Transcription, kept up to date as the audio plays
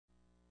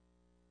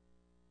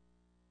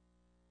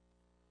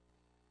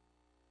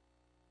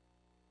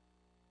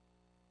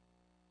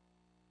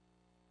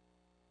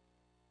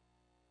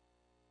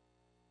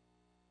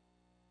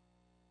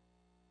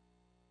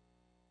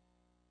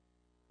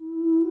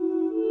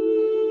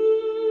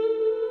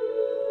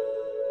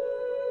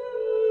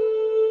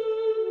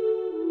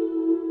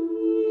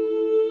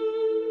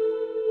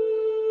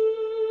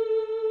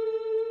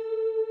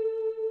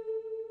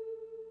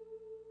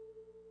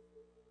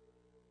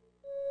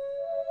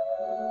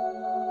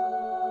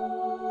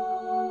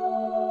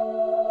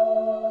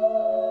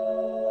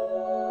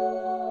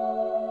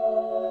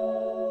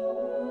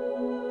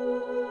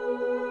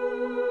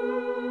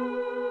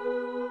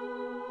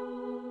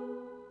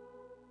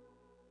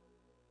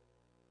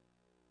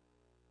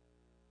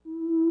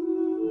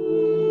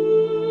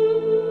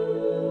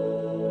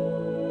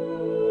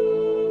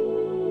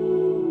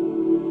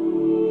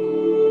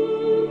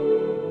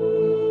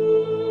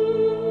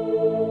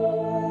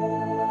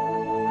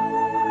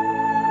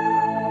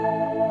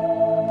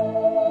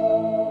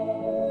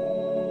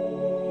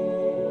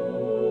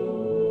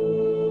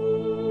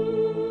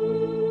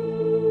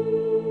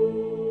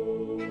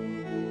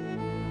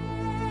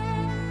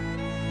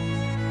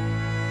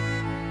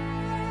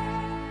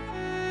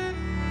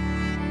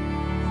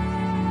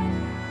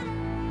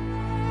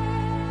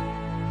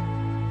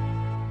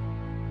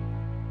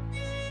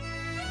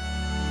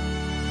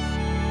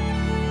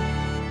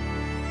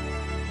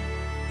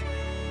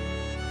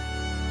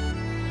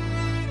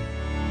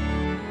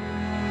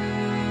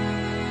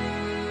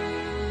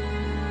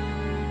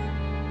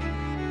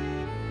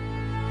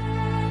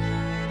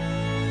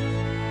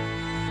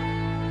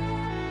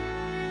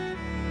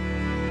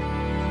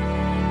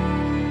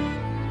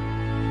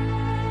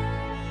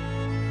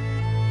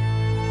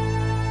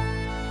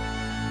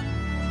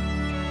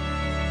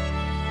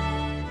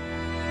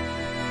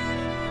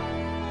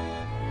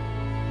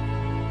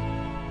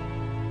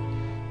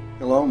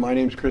Hello, my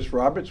name's Chris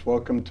Roberts.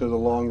 Welcome to The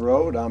Long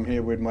Road. I'm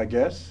here with my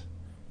guests.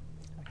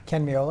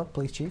 Ken Miola,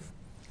 Police Chief.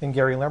 And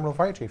Gary Lamerle,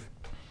 Fire Chief.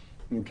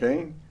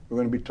 Okay, we're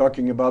going to be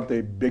talking about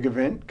the big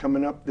event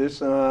coming up this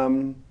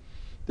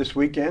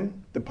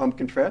weekend, the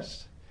Pumpkin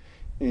Fest.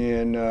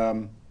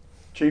 And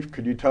Chief,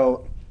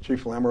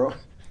 Chief Lamerle,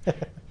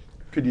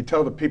 could you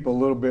tell the people a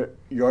little bit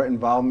your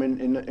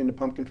involvement in the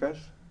Pumpkin Fest?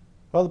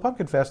 Well, the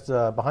Pumpkin Fest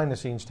behind the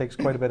scenes takes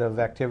quite a bit of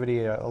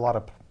activity, a lot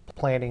of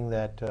planning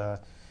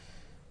that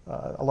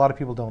a lot of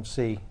people don't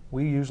see.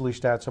 We usually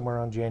start somewhere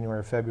around January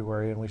or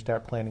February, and we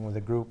start planning with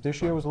a group.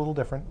 This year was a little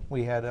different.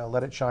 We had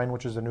Let It Shine,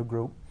 which is a new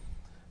group.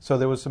 So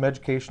there was some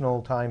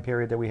educational time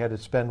period that we had to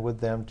spend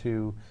with them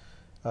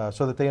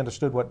so that they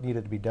understood what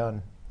needed to be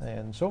done.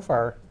 And so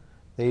far,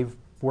 they've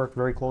worked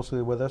very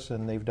closely with us,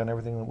 and they've done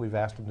everything that we've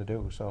asked them to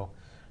do. So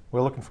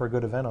we're looking for a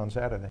good event on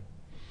Saturday.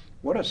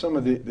 What are some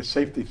of the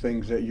safety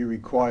things that you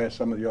require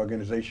some of the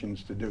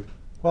organizations to do?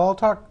 Well, I'll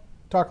talk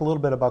a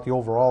little bit about the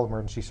overall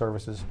emergency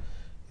services,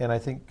 and I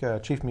think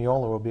Chief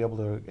Miola will be able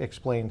to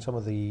explain some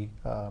of the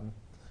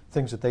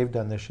things that they've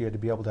done this year to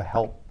be able to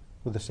help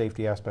with the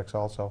safety aspects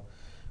also.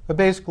 But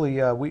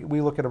basically,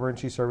 we look at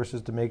emergency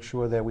services to make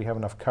sure that we have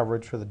enough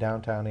coverage for the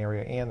downtown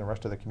area and the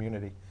rest of the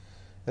community.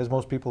 As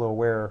most people are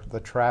aware, the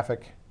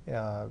traffic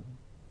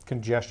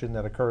congestion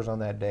that occurs on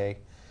that day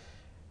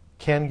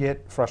can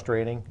get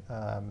frustrating.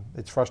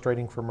 It's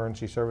frustrating for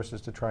emergency services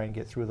to try and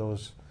get through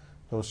those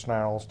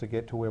snarls to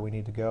get to where we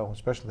need to go,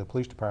 especially the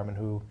police department,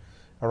 who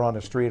are on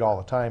the street all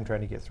the time trying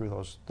to get through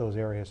those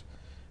areas.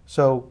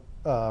 So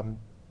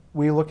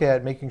we look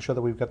at making sure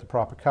that we've got the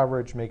proper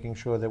coverage, making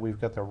sure that we've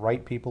got the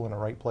right people in the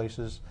right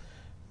places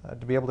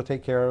to be able to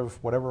take care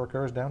of whatever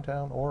occurs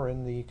downtown or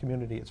in the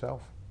community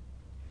itself.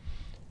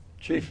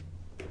 Chief,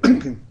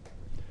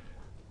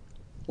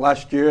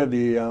 last year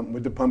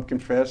with the Pumpkin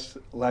Fest,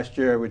 last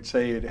year I would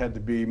say it had to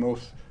be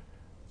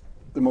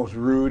the most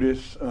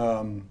rudest,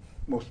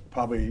 most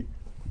probably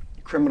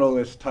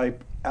criminalist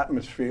type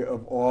atmosphere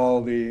of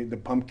all the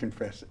Pumpkin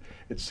Fest.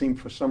 It seemed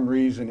for some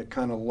reason it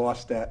kind of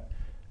lost that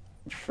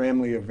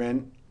family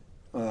event,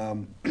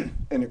 and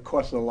it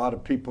caused a lot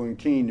of people in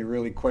Keene to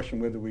really question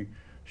whether we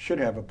should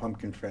have a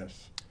Pumpkin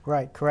Fest.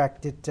 Right,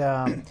 correct.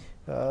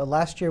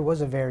 Last year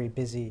was a very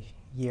busy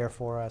year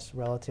for us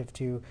relative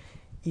to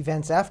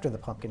events after the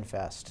Pumpkin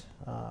Fest.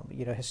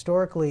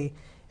 Historically,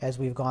 as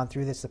we've gone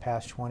through this the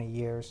past 20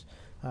 years,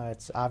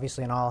 it's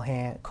obviously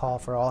an call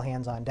for all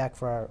hands on deck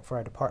for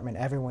our department.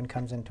 Everyone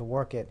comes in to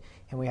work it,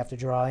 and we have to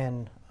draw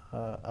in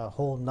a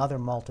whole nother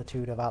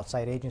multitude of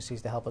outside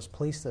agencies to help us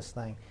police this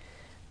thing.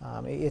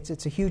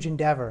 It's a huge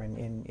endeavor,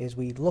 and as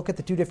we look at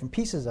the two different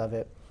pieces of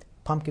it,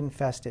 Pumpkin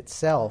Fest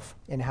itself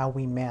and how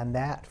we man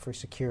that for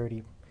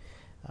security,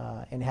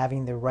 and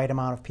having the right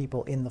amount of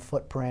people in the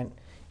footprint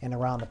and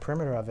around the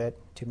perimeter of it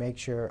to make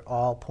sure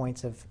all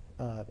points of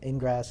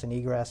ingress and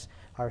egress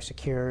are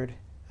secured,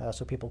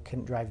 so people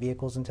couldn't drive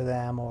vehicles into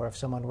them, or if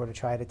someone were to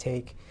try to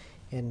take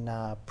and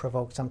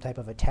provoke some type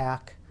of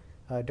attack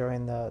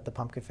during the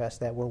Pumpkin Fest,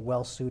 that we're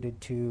well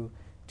suited to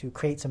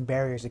create some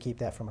barriers to keep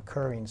that from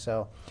occurring.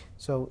 So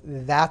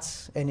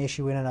that's an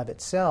issue in and of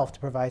itself,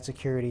 to provide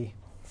security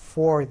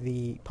for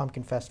the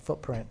Pumpkin Fest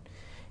footprint.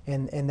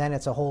 And then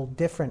it's a whole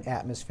different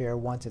atmosphere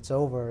once it's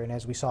over. And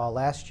as we saw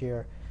last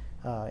year,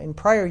 in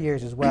prior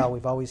years as well,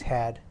 we've always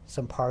had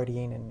some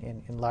partying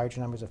in large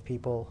numbers of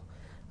people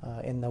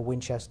in the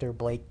Winchester,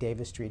 Blake,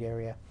 Davis Street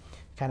area,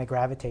 kind of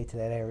gravitate to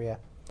that area.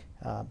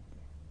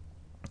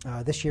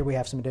 This year we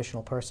have some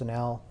additional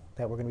personnel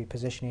that we're going to be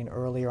positioning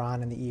earlier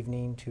on in the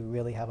evening to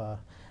really have a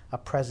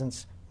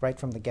presence right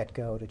from the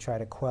get-go to try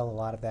to quell a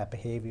lot of that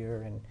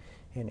behavior.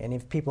 And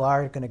if people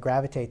are going to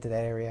gravitate to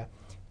that area,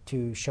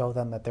 to show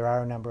them that there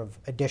are a number of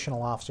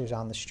additional officers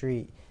on the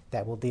street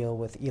that will deal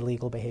with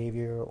illegal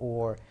behavior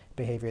or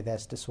behavior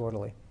that's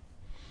disorderly.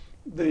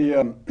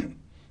 The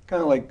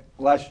kind of like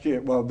last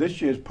year, well,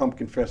 this year's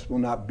Pumpkin Fest will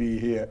not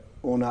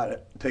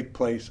take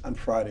place on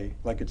Friday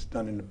like it's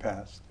done in the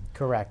past.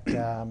 Correct.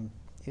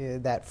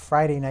 That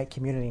Friday night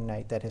community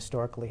night that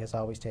historically has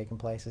always taken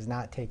place is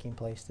not taking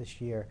place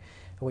this year,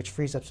 which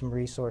frees up some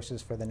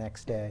resources for the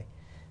next day.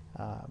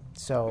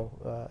 So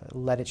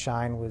Let It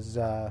Shine was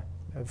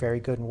very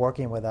good in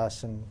working with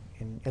us and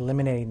in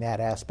eliminating that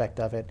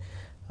aspect of it.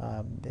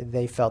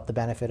 They felt the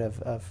benefit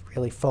of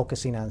really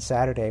focusing on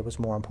Saturday was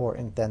more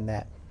important than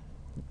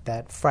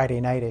that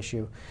Friday night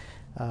issue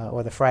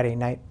or the Friday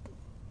night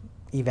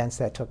events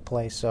that took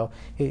place. So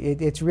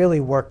it's really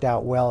worked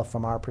out well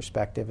from our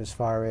perspective as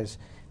far as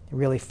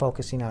really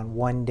focusing on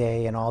one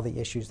day and all the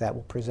issues that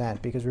will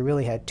present, because we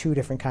really had two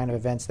different kind of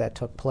events that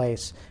took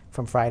place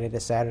from Friday to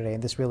Saturday,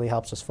 and this really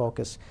helps us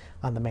focus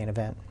on the main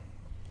event.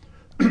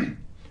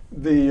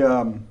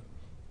 The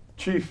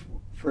Chief,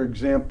 for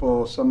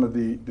example, some of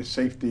the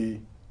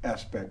safety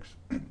aspects.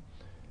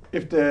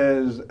 If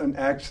there's an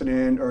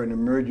accident or an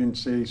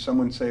emergency,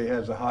 someone say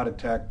has a heart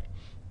attack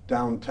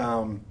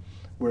downtown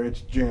where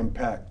it's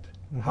jam-packed,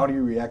 how do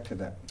you react to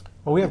that?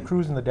 Well, we have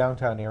crews in the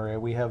downtown area.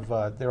 We have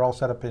they're all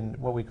set up in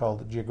what we call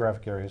the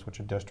geographic areas, which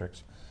are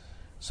districts.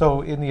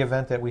 So in the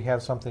event that we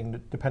have something,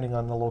 depending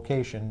on the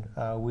location,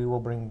 we will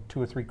bring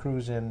 2 or 3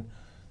 crews in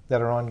that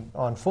are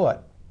on foot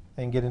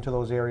and get into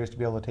those areas to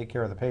be able to take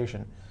care of the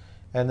patient.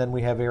 And then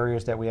we have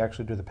areas that we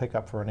actually do the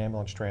pickup for an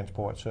ambulance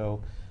transport.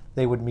 So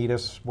they would meet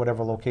us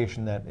whatever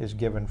location that is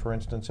given. For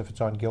instance, if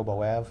it's on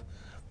Gilbo Ave,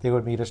 they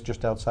would meet us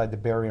just outside the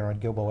barrier on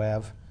Gilbo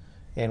Ave,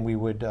 and we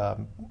would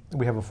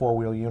we have a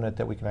 4-wheel unit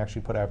that we can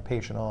actually put our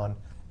patient on,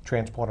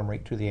 transport them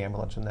right to the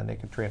ambulance, and then they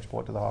can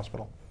transport to the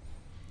hospital.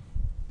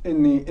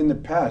 In the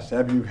past,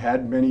 have you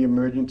had many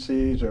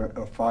emergencies or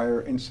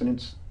fire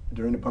incidents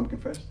during the Pumpkin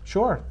Fest?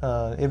 Sure.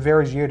 It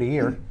varies year to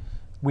year.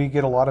 We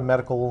get a lot of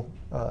medical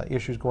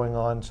issues going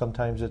on.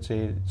 Sometimes it's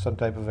some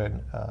type of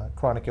a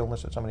chronic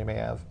illness that somebody may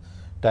have,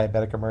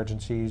 diabetic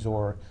emergencies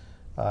or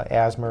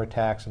asthma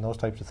attacks and those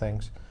types of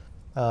things.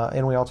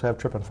 And we also have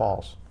trip and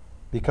falls.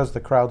 Because the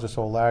crowds are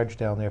so large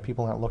down there,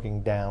 people aren't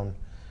looking down.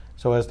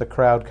 So as the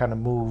crowd kind of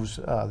moves,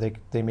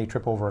 they may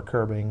trip over a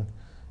curbing.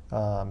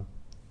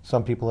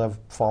 Some people have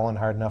fallen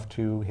hard enough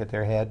to hit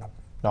their head,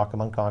 knock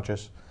them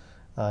unconscious.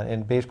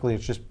 And basically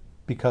it's just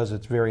because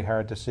it's very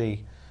hard to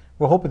see.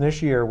 We're hoping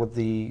this year with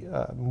the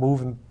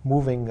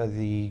moving of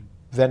the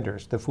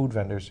vendors, the food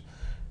vendors,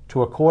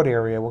 to a court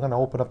area, we're going to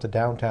open up the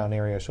downtown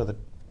area so that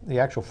the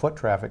actual foot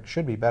traffic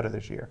should be better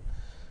this year.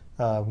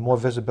 More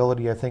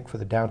visibility, I think, for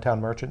the downtown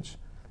merchants,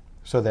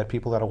 so that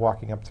people that are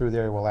walking up through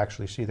there will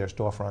actually see their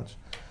storefronts.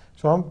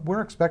 So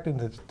we're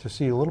expecting to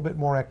see a little bit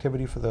more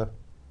activity for the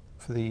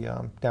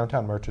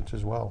downtown merchants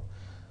as well.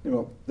 You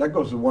know, that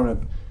goes to one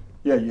of,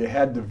 you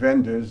had the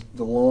vendors,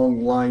 the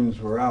long lines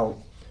were out,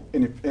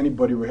 and if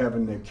anybody were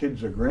having their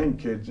kids or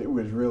grandkids, it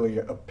was really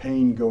a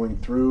pain going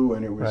through,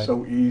 and it was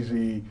so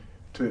easy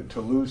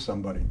to lose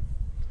somebody.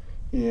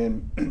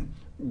 And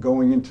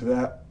going into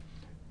that,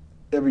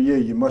 every year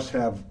you must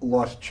have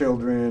lost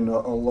children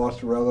or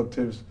lost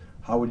relatives.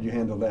 How would you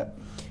handle that?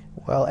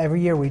 Well,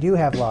 every year we do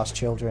have lost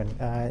children.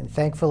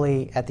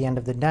 Thankfully, at the end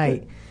of the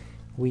night,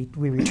 we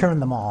return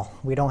them all.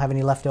 We don't have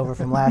any left over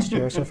from last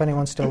year, so if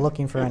anyone's still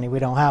looking for any, we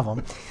don't have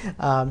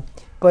them.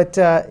 But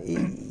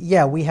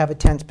we have a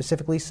tent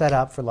specifically set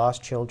up for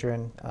lost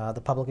children.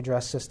 The public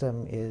address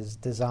system is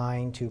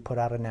designed to put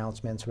out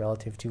announcements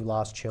relative to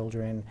lost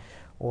children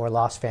or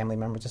lost family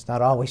members. It's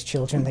not always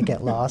children that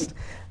get lost,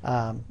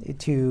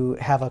 to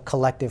have a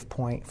collective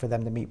point for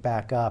them to meet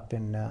back up.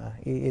 And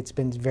it's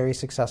been very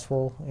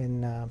successful.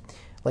 And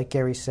like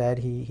Gary said,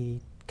 he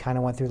kind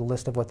of went through the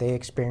list of what they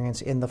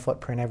experience in the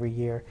footprint every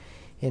year.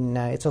 And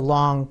it's a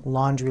long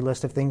laundry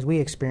list of things we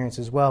experience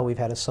as well. We've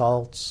had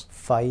assaults,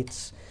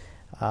 fights,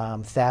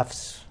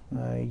 thefts,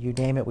 you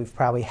name it. We've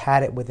probably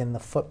had it within the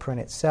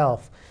footprint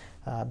itself.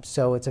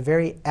 So it's a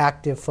very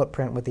active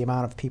footprint with the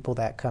amount of people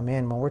that come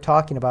in. When we're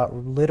talking about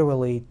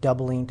literally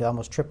doubling to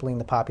almost tripling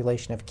the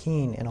population of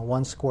Keene in a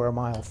 1 square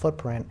mile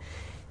footprint,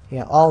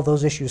 all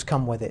those issues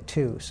come with it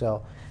too.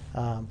 So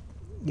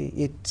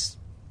it's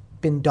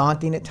been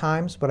daunting at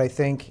times, but I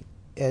think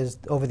as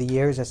over the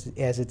years,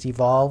 as it's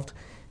evolved,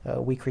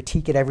 we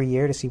critique it every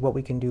year to see what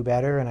we can do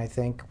better. And I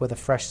think with a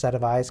fresh set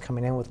of eyes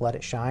coming in with Let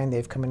It Shine,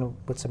 they've come in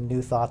with some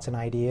new thoughts and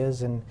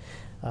ideas. And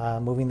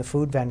moving the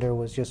food vendor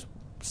was just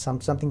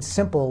something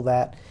simple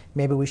that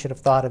maybe we should have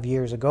thought of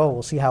years ago.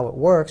 We'll see how it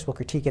works. We'll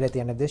critique it at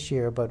the end of this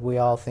year, but we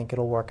all think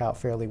it'll work out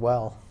fairly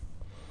well.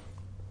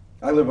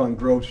 I live on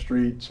Grove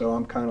Street, so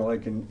I'm kind of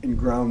like in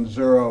ground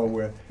zero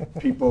with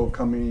people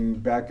coming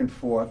back and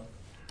forth.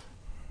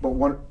 But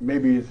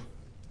maybe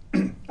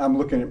I'm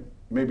looking at,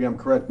 maybe I'm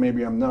correct,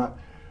 maybe I'm not.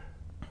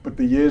 But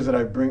the years that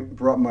I've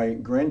brought my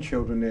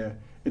grandchildren there,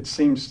 it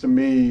seems to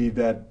me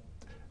that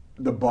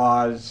the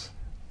bars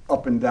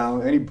up and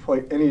down,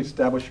 any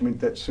establishment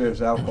that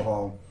serves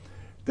alcohol,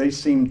 they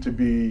seem to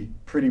be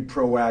pretty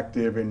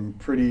proactive and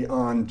pretty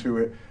on to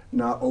it,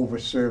 not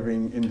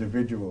over-serving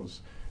individuals.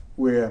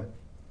 Where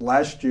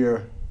last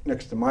year,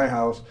 next to my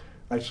house,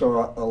 I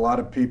saw a lot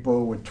of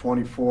people with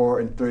 24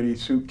 and 30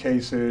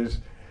 suitcases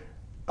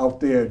out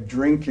there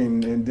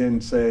drinking and then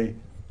say,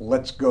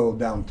 let's go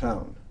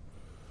downtown.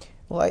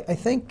 Well, I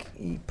think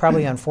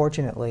probably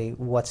unfortunately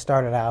what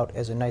started out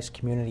as a nice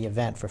community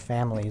event for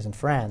families and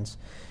friends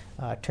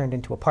turned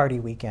into a party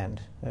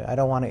weekend. I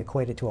don't want to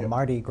equate it to a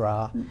Mardi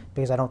Gras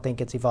because I don't think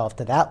it's evolved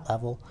to that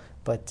level,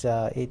 but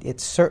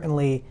it's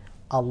certainly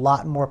a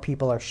lot more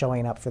people are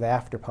showing up for the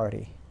after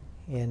party.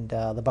 And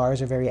the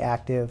bars are very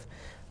active.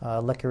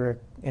 Liquor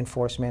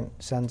enforcement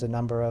sends a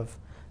number of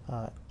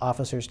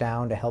officers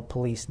down to help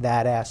police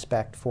that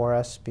aspect for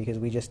us because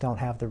we just don't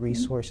have the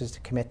resources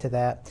to commit to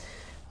that.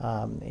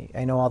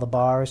 I know all the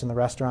bars and the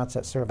restaurants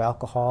that serve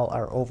alcohol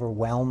are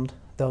overwhelmed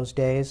those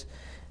days.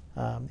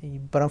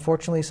 But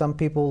unfortunately, some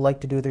people like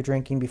to do their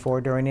drinking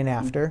before, during, and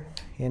after,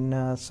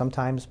 and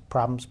sometimes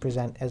problems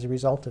present as a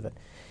result of it.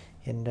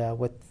 And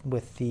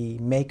with the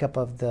makeup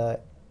of the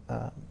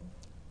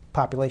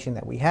population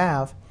that we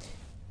have,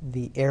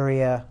 the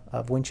area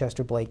of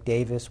Winchester, Blake,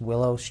 Davis,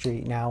 Willow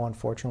Street, now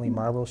unfortunately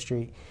Marlborough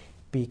Street,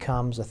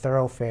 becomes a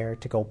thoroughfare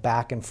to go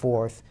back and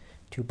forth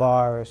to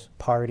bars,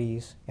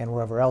 parties, and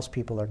wherever else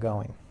people are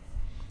going.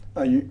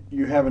 Are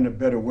you having a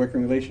better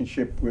working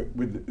relationship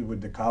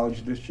with the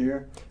college this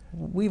year?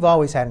 We've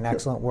always had an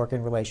excellent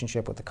working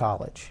relationship with the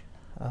college.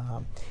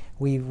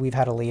 We've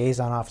had a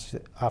liaison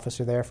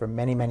officer there for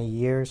many, many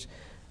years.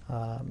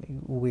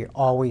 We're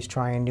always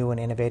trying new and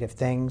innovative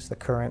things. The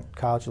current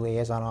college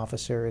liaison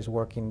officer is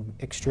working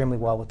extremely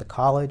well with the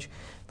college.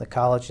 The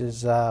college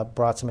has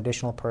brought some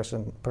additional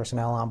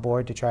personnel on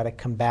board to try to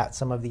combat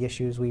some of the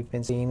issues we've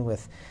been seeing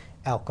with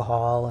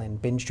alcohol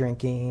and binge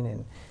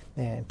drinking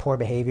and poor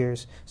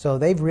behaviors. So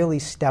they've really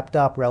stepped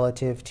up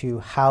relative to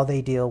how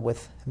they deal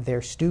with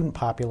their student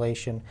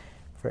population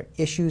for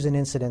issues and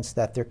incidents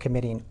that they're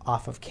committing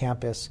off of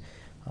campus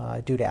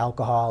due to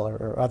alcohol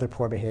or other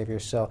poor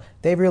behaviors. So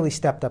they've really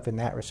stepped up in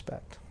that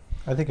respect.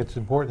 I think it's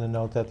important to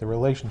note that the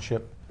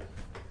relationship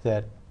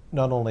that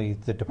not only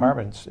the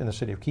departments in the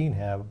city of Keene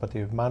have, but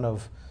the amount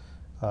of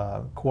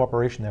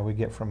cooperation that we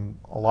get from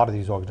a lot of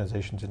these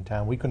organizations in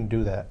town, we couldn't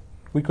do that.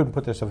 We couldn't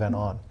put this event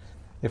on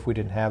if we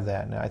didn't have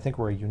that. And I think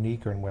we're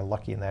unique and we're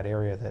lucky in that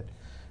area that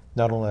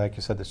not only, like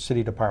you said, the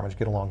city departments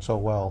get along so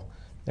well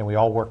and we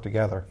all work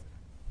together,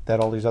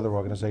 that all these other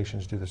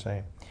organizations do the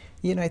same.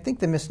 You know, I think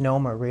the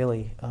misnomer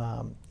really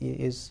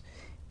is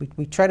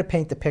we try to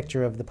paint the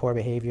picture of the poor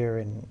behavior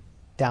and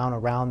down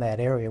around that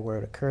area where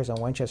it occurs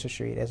on Winchester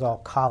Street as all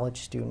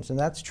college students, and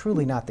that's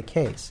truly not the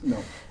case.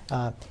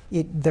 No.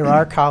 There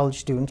are college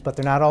students, but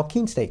they're not all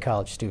Keene State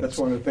College students. That's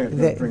one of the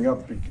things I bring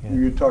up.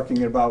 You're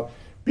talking about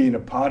being a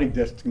party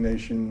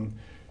destination.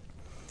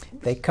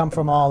 They come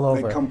from all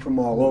over. They come from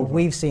all over.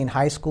 We've seen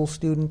high school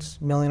students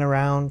milling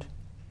around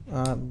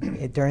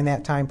during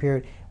that time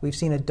period. We've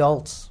seen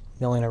adults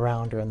milling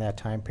around during that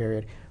time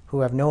period who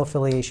have no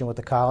affiliation with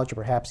the college or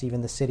perhaps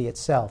even the city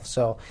itself.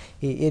 So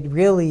it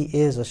really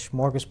is a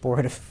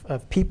smorgasbord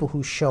of people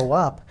who show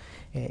up.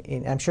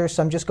 And I'm sure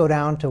some just go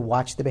down to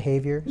watch the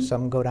behavior,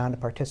 some go down to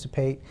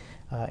participate,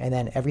 and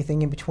then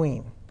everything in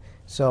between.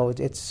 So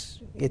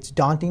it's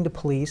daunting to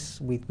police.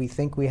 We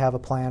think we have a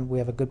plan. We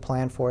have a good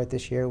plan for it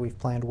this year. We've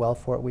planned well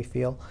for it, we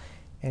feel.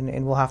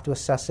 And we'll have to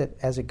assess it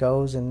as it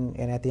goes and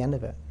at the end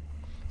of it.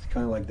 It's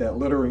kind of like that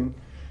littering.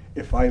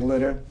 If I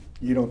litter,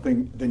 you don't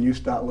think, then you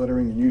start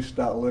littering and you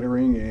start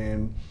littering,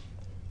 and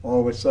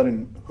all of a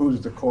sudden, who's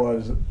the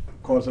cause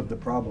of the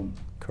problem?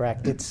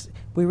 Correct.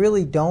 We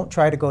really don't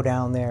try to go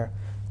down there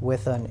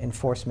with an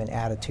enforcement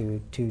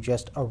attitude to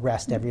just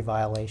arrest every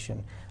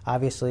violation.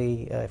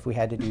 Obviously, if we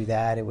had to do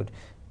that, it would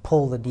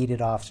pull the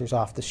needed officers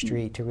off the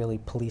street to really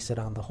police it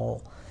on the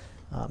whole.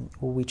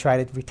 We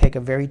take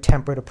a very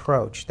temperate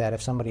approach that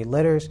if somebody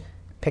litters,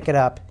 pick it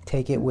up,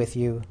 take it with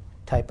you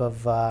type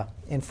of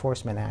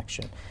enforcement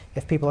action.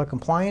 If people are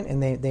compliant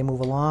and they move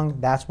along,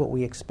 that's what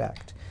we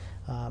expect.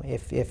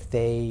 If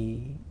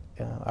they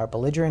are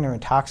belligerent or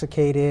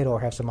intoxicated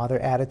or have some other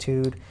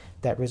attitude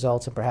that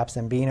results in perhaps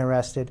them being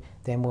arrested,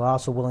 then we're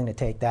also willing to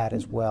take that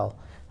as well.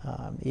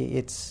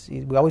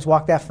 We always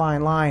walk that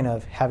fine line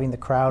of having the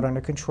crowd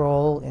under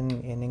control and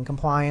in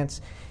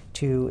compliance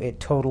to it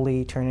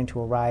totally turn into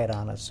a riot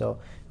on us. So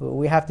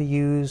we have to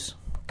use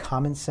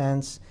common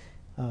sense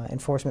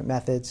enforcement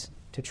methods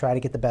to try to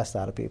get the best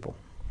out of people.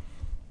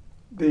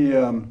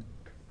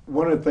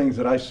 One of the things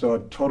that I saw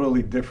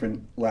totally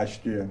different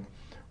last year,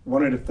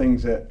 one of the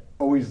things that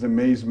always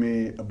amazed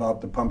me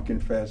about the Pumpkin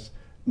Fest,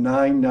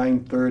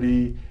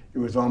 9:30, it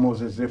was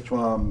almost as if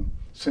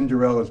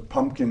Cinderella's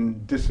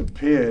pumpkin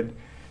disappeared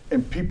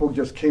and people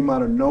just came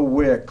out of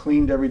nowhere,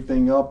 cleaned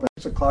everything up. At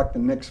 6 o'clock the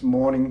next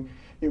morning,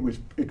 it was,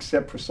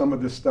 except for some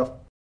of the stuff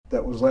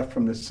that was left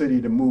from the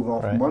city to move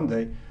off Right.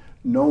 Monday,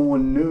 no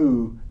one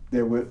knew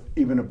there was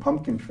even a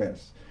Pumpkin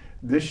Fest.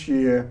 This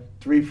year,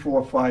 3,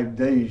 4, 5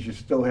 days, you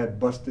still had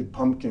busted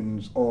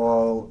pumpkins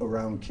all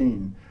around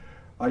Keene.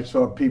 I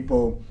saw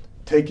people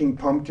taking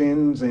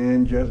pumpkins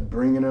and just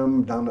bringing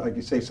them down, like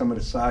you say, some of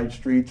the side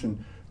streets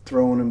and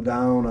throwing them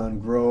down on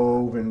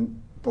Grove and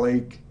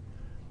Blake.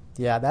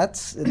 Yeah,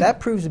 that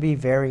proves to be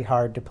very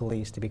hard to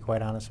police, to be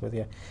quite honest with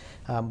you.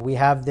 We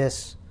have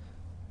this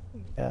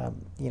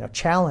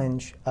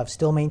challenge of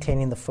still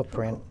maintaining the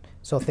footprint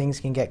so things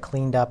can get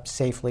cleaned up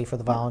safely for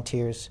the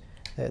volunteers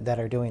that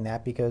are doing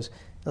that, because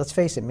let's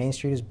face it, Main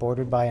Street is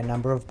bordered by a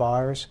number of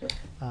bars.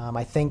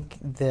 I think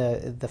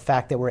the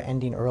fact that we're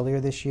ending earlier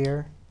this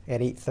year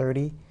at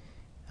 8:30,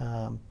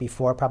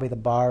 before probably the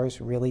bars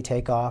really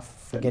take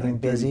off for At getting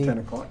 9:30, busy, 10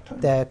 o'clock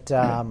time. that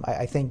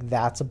I think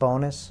that's a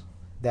bonus,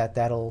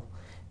 that'll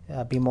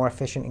be more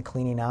efficient in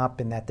cleaning up,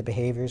 and that the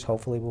behaviors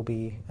hopefully will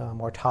be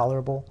more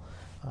tolerable.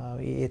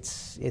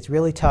 It's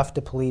really tough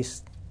to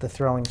police the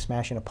throwing,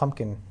 smashing a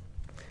pumpkin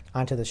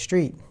onto the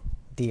street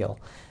deal.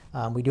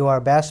 We do our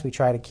best. We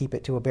try to keep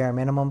it to a bare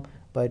minimum,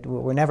 but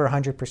we're never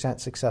 100%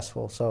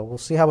 successful. So we'll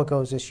see how it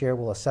goes this year.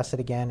 We'll assess it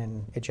again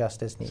and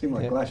adjust as It needed. seemed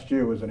like last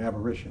year was an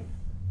aberration.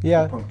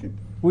 Yeah, The pumpkin.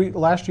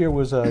 last year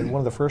was one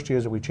of the first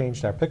years that we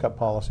changed our pickup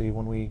policy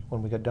when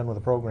we got done with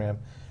the program,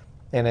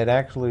 and it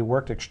actually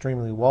worked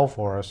extremely well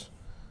for us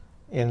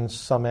in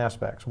some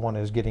aspects. One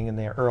is getting in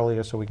there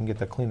earlier so we can get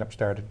the cleanup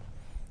started.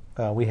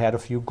 We had a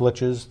few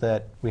glitches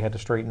that we had to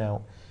straighten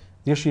out.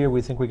 This year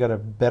we think we got a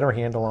better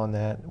handle on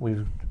that.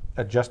 We've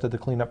adjusted the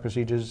cleanup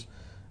procedures.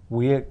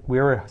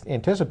 We're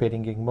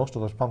anticipating getting most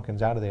of those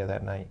pumpkins out of there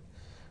that night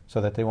so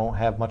that they won't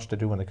have much to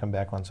do when they come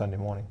back on Sunday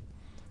morning.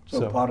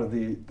 So part of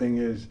the thing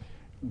is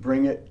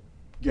bring it,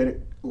 get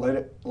it,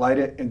 light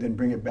it, and then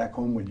bring it back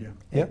home with you.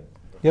 Yep.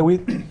 Yeah,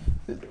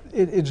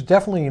 it's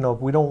definitely,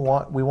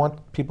 we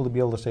want people to be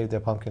able to save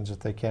their pumpkins if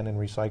they can and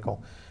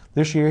recycle.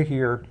 This year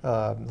here,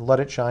 Let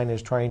It Shine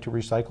is trying to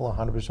recycle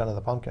 100% of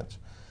the pumpkins.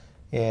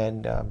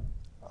 And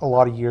a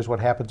lot of years what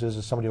happens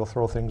is somebody will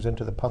throw things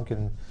into the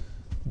pumpkin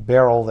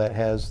barrel that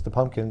has the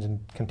pumpkins and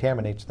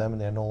contaminates them,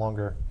 and they're no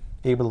longer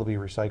able to be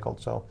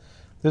recycled. So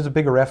there's a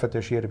bigger effort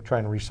this year to try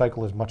and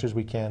recycle as much as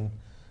we can.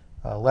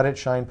 Let It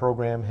Shine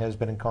program has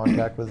been in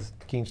contact with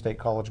Keene State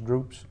College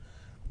groups.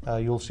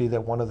 You'll see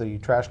that one of the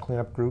trash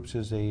cleanup groups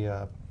is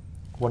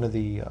one of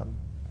the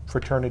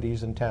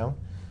fraternities in town.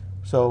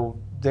 So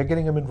they're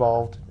getting them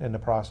involved in the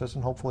process,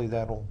 and hopefully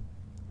that'll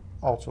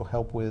also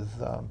help with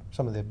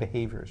some of their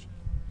behaviors.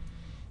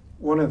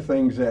 One of the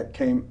things that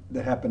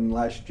happened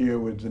last year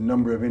was the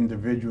number of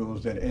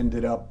individuals that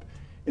ended up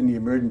in the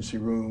emergency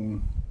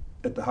room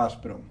at the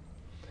hospital.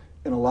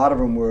 And a lot of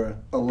them were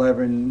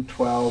 11,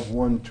 12,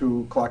 1,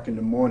 2 o'clock in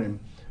the morning,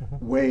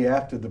 way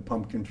after the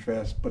Pumpkin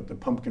Fest, but the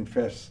Pumpkin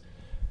Fest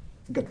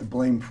got the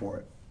blame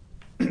for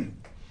it.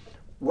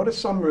 What are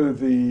some of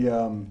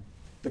the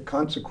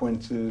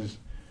consequences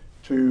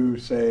to,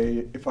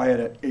 say, if I had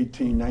an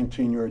 18,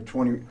 19, or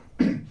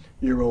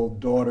 20-year-old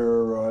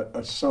daughter or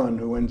a son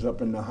who ends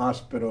up in the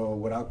hospital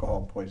with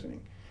alcohol poisoning?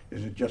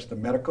 Is it just a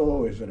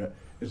medical? Is it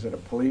a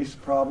police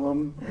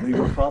problem, a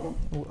legal problem?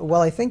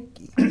 Well, I think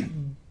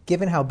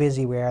given how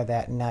busy we are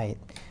that night,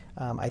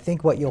 I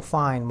think what you'll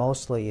find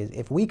mostly is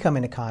if we come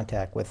into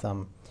contact with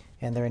them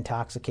and they're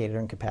intoxicated or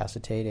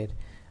incapacitated,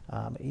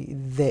 and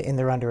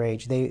they're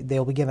underage,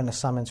 they'll be given a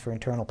summons for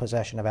internal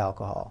possession of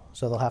alcohol.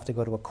 So they'll have to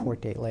go to a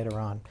court date later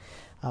on.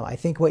 I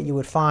think what you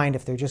would find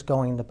if they're just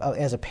going,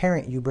 as a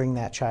parent, you bring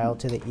that child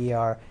to the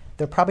ER,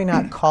 they're probably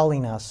not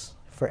calling us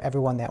for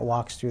everyone that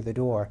walks through the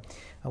door.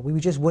 We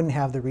just wouldn't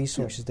have the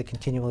resources to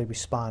continually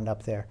respond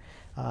up there.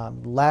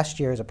 Last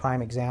year is a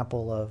prime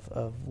example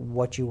of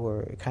what you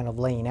were kind of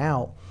laying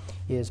out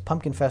is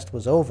Pumpkin Fest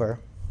was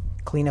over,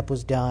 cleanup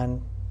was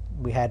done,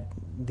 we had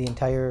the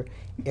entire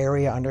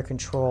area under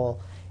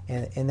control,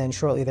 and then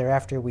shortly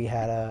thereafter we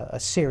had a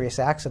serious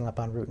accident up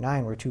on Route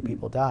 9 where 2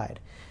 people died.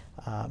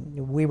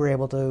 We were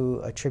able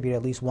to attribute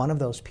at least one of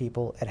those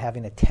people at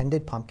having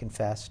attended Pumpkin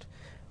Fest,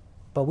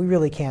 but we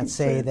really can't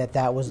say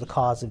that was the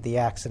cause of the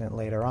accident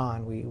later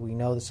on. We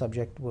know the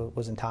subject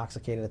was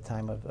intoxicated at the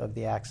time of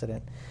the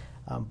accident,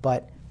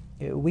 but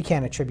we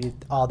can't attribute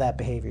all that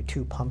behavior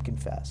to Pumpkin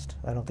Fest.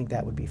 I don't think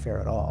that would be fair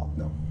at all.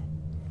 No.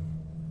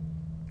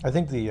 I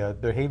think the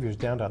behaviors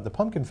downtown, the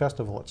Pumpkin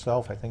Festival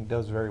itself, I think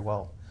does very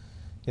well.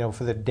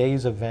 For the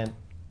day's event,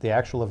 the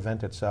actual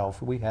event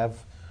itself, we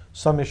have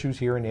some issues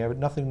here and there, but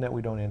nothing that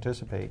we don't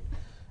anticipate.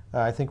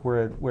 I think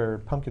where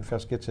Pumpkin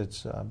Fest gets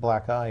its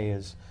black eye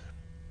is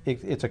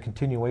it's a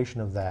continuation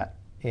of that,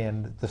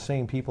 and the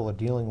same people are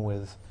dealing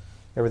with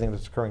everything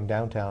that's occurring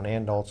downtown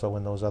and also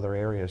in those other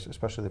areas,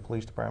 especially the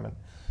police department,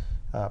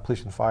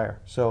 police and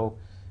fire. So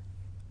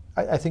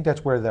I think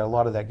that's where a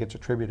lot of that gets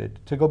attributed.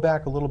 To go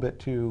back a little bit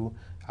to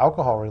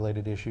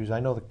alcohol-related issues, I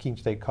know that Keene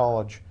State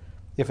College,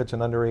 if it's an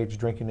underage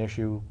drinking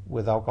issue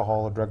with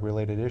alcohol or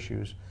drug-related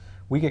issues,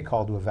 we get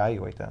called to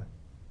evaluate them.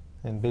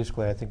 And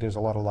basically, I think there's a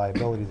lot of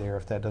liability there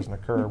if that doesn't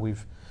occur.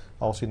 We've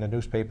all seen the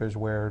newspapers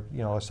where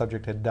a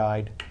subject had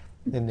died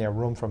in their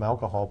room from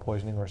alcohol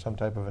poisoning or some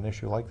type of an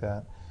issue like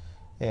that,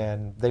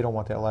 and they don't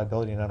want that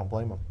liability, and I don't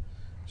blame them.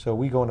 So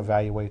we go and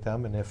evaluate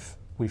them, and if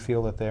we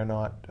feel that they're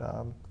not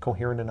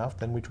coherent enough,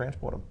 then we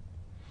transport them.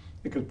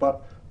 Because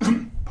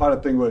part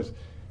of the thing was,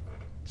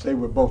 say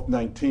we're both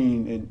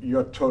 19 and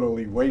you're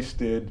totally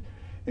wasted,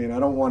 and I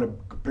don't want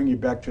to bring you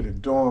back to the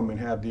dorm and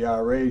have the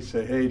RA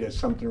say, hey, there's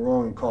something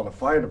wrong, and call the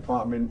fire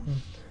department.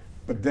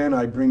 But then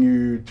I bring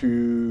you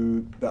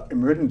to the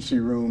emergency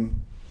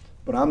room,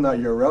 but I'm not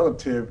your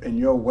relative, and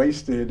you're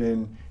wasted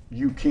and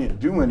you can't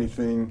do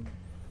anything.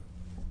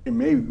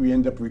 We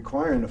end up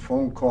requiring a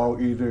phone call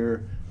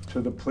either to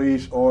the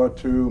police or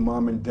to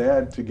mom and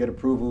dad to get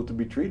approval to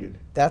be treated.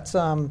 That's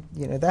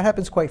that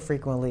happens quite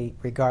frequently,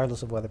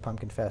 regardless of whether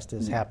Pumpkin Fest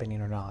is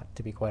happening or not.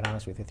 To be quite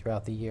honest with you,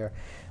 throughout the year,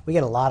 we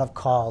get a lot of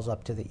calls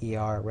up to the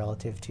ER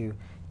relative to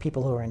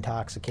people who are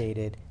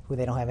intoxicated, who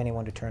they don't have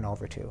anyone to turn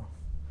over to.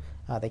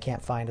 They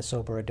can't find a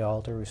sober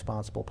adult or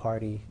responsible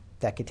party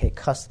that could take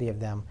custody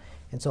of them,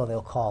 and so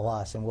they'll call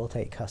us, and we'll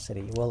take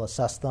custody. We'll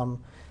assess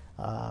them.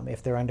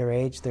 If they're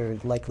underage, they're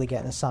likely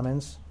getting a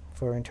summons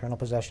for internal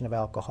possession of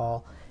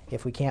alcohol.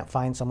 If we can't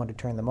find someone to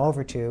turn them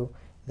over to,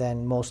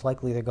 then most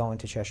likely they're going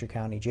to Cheshire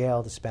County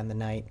Jail to spend the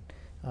night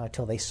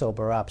till they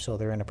sober up, so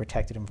they're in a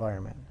protected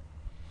environment.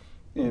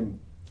 And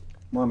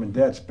mom and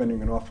dad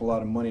spending an awful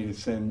lot of money to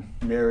send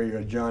Mary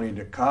or Johnny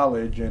to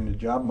college, and the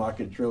job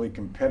market's really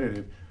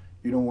competitive.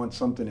 You don't want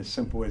something as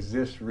simple as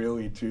this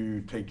really to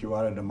take you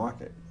out of the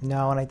market.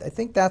 No, and I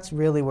think that's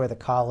really where the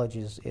college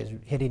is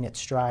hitting its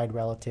stride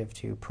relative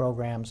to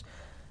programs.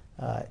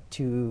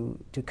 to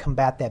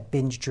combat that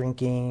binge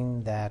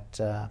drinking,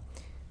 that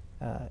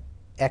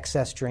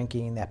excess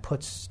drinking that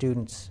puts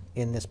students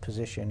in this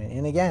position.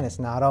 And again, it's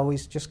not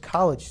always just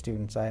college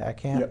students. I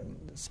can't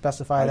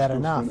specify that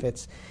enough.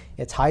 It's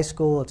high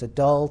school, it's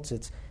adults,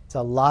 it's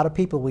a lot of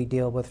people we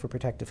deal with for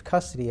protective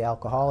custody,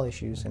 alcohol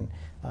issues, and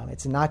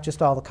it's not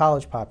just all the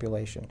college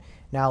population.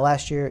 Now,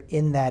 last year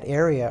in that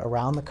area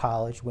around the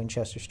college,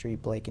 Winchester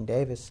Street, Blake and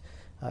Davis,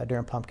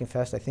 during Pumpkin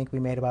Fest, I think we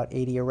made about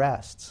 80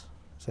 arrests.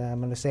 So I'm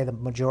going to say the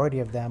majority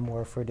of them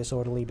were for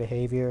disorderly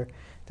behavior,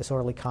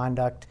 disorderly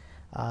conduct,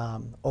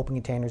 open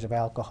containers of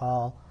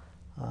alcohol,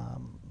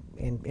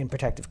 in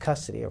protective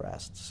custody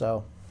arrests.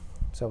 So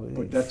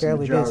but that's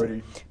fairly a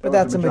majority. busy. But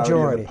that's a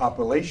majority of the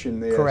population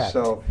there. Correct.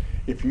 So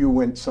if you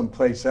went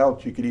someplace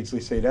else, you could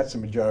easily say that's a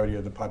majority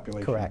of the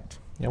population. Correct.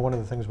 Yeah, one of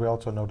the things we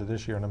also noted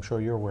this year, and I'm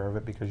sure you're aware of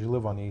it because you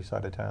live on the east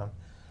side of town,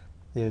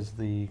 is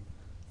the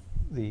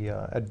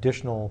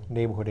additional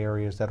neighborhood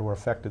areas that were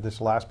affected this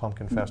last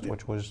Pumpkin Fest,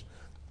 which was,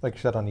 like you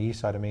said, on the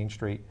east side of Main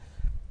Street.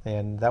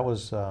 And that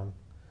was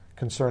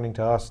concerning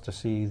to us to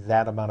see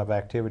that amount of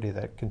activity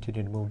that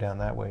continued to move down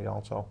that way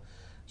also.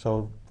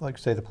 So, like I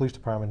say, the police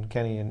department,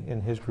 Kenny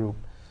and his group,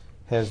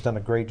 has done a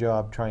great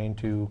job trying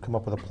to come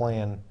up with a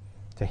plan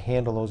to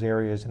handle those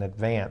areas in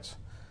advance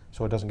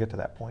so it doesn't get to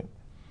that point.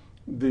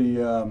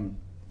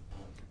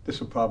 This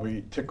will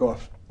probably tick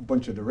off a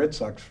bunch of the Red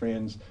Sox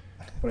fans,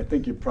 but I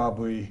think you're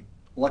probably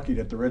lucky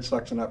that the Red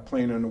Sox are not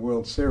playing in the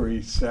World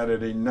Series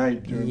Saturday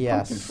night during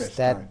Pumpkin Fest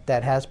time.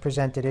 That has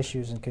presented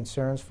issues and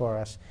concerns for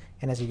us.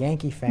 And as a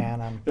Yankee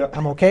fan,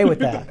 I'm okay with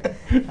that.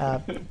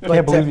 I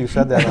can't believe you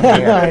said that on the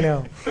air. I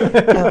know.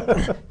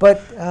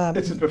 But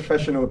this is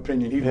professional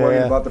opinion. He's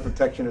worried about the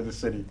protection of the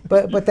city.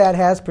 But that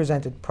has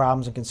presented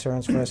problems and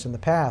concerns for us in the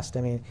past.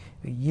 I mean,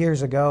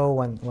 years ago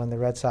when the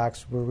Red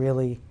Sox were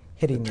really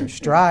hitting their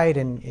stride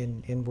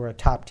and were a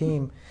top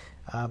team,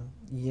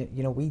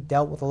 we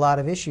dealt with a lot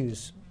of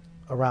issues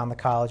around the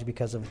college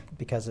because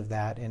of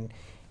that.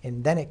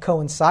 And then it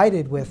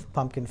coincided with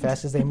Pumpkin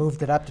Fest as they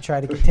moved it up to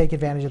try to take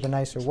advantage of the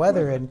nicer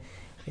weather, and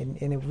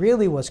it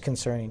really was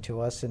concerning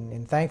to us.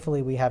 And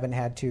thankfully, we haven't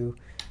had to,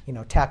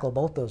 tackle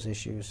both those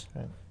issues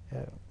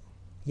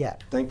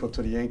yet. Thankful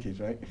to the Yankees,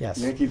 right? Yes.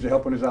 The Yankees are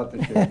helping us out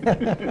this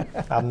year.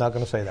 I'm not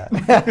going to say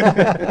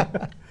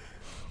that.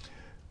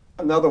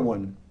 Another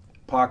one,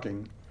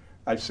 parking.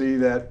 I see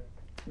that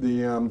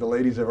the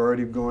ladies have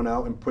already gone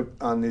out and put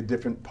on the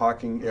different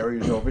parking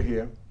areas over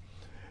here.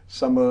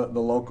 Some of the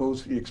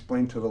locals, you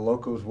explain to the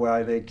locals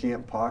why they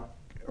can't park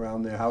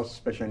around their house,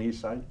 especially on the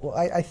east side? Well,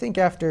 I think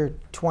after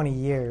 20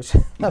 years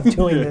of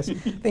doing this, I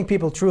think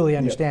people truly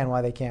understand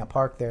why they can't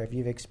park there. If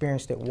you've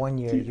experienced it one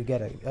year, you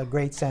get a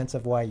great sense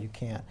of why you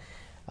can't.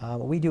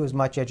 We do as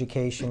much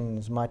education,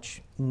 as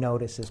much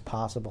notice as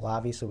possible.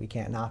 Obviously, we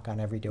can't knock on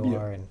every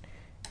door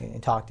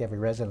and talk to every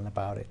resident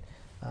about it.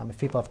 If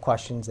people have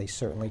questions, they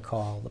certainly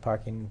call. The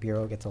Parking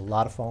Bureau gets a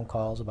lot of phone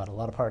calls about a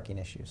lot of parking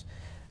issues.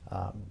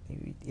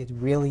 It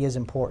really is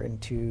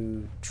important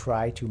to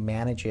try to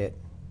manage it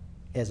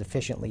as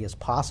efficiently as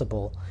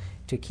possible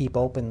to keep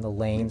open the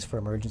lanes for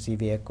emergency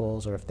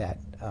vehicles, or if that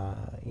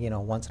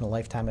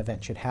once-in-a-lifetime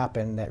event should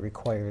happen that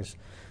requires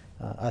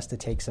us to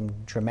take some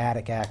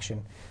dramatic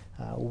action.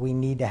 We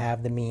need to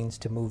have the means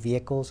to move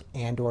vehicles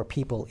and or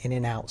people in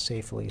and out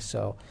safely.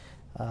 So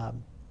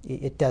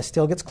it does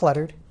still gets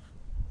cluttered,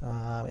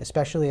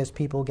 especially as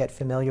people get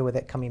familiar with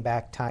it coming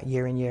back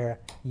year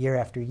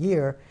after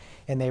year,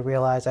 and they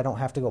realize I don't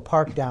have to go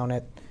park down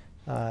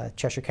at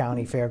Cheshire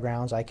County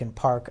Fairgrounds. I can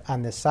park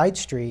on this side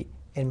street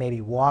and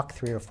maybe walk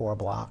 3 or 4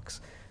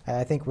 blocks.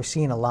 I think we're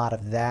seeing a lot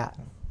of that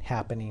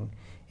happening,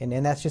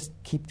 and that's just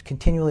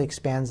continually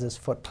expands this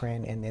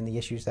footprint and the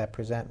issues that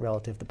present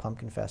relative to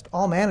Pumpkin Fest.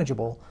 All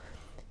manageable,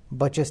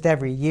 but just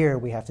every year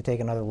we have to take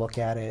another look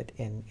at it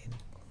and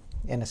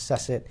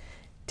assess it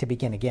to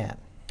begin again.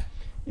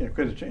 Yeah,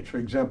 because for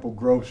example,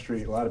 Grove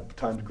Street, a lot of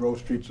times Grove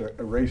Street's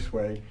a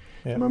raceway.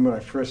 Yeah. I remember when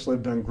I first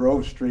lived on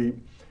Grove Street,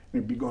 and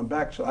it'd be going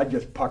back, so I'd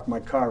just park my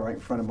car right in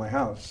front of my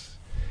house.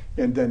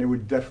 And then it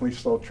would definitely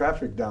slow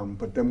traffic down.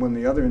 But then when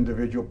the other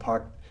individual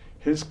parked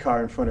his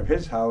car in front of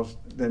his house,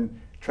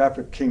 then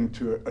traffic came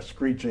to a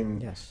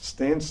screeching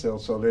standstill,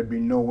 so there'd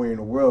be no way in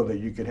the world that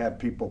you could have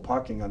people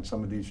parking on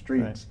some of these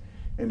streets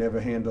and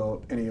ever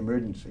handle any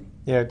emergency.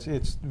 Yeah,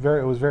 it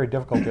was very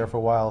difficult there for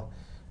a while.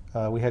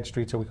 We had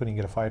streets that we couldn't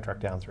even get a fire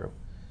truck down through.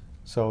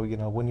 So,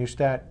 when you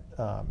start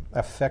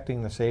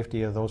affecting the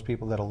safety of those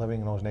people that are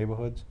living in those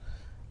neighborhoods,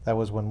 that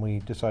was when we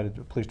decided,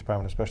 the police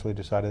department especially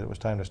decided it was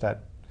time to start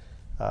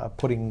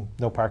putting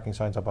no parking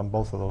signs up on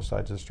both of those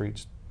sides of the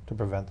streets to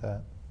prevent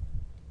that.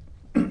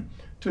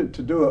 To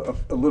do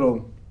a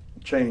little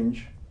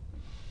change,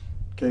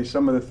 okay,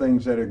 some of the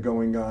things that are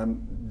going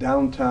on,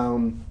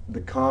 downtown,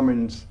 the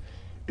Commons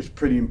is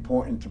pretty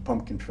important to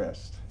Pumpkin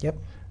Fest. Yep.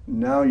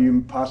 Now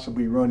you're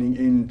possibly running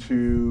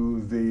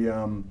into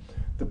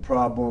the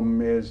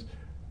problem is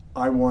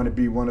I want to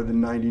be one of the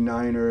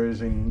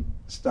 99ers and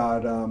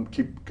start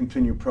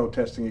continue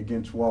protesting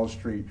against Wall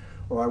Street,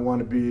 or I want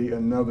to be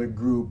another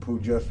group who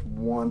just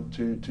want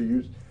to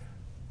use.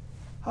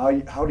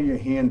 How do you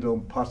handle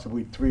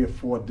possibly 3 or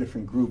 4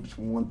 different groups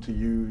who want to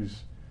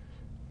use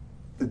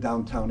the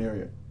downtown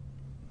area?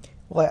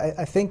 Well,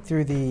 I think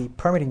through the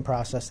permitting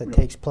process that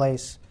takes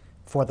place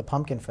for the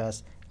Pumpkin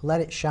Fest,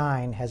 Let It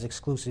Shine has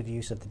exclusive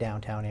use of the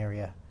downtown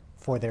area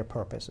for their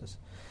purposes.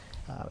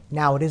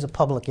 Now it is a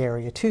public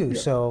area too,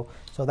 so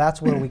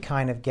that's where we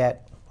kind of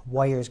get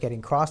wires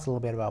getting crossed a little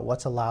bit about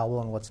what's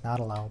allowable and what's not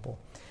allowable.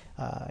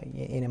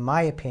 And in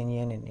my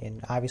opinion,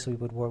 and obviously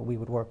we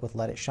would work with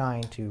Let It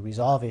Shine to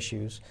resolve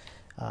issues.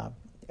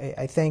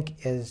 I think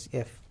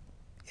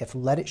if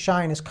Let It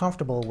Shine is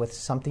comfortable with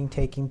something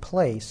taking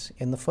place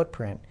in the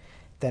footprint,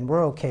 then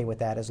we're okay with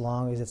that as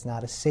long as it's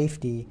not a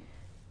safety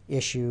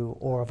issue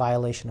or a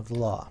violation of the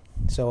law.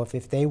 So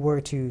if they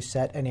were to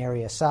set an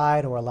area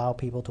aside or allow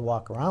people to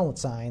walk around with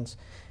signs,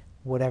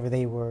 whatever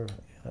they were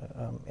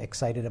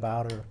excited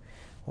about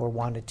or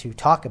wanted to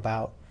talk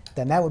about,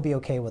 then that would be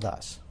okay with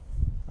us.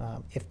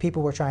 If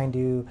people were trying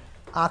to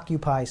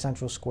occupy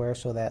Central Square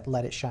so that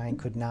Let It Shine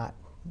could not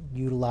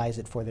utilize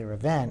it for their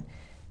event,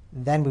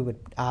 then we would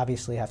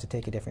obviously have to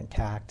take a different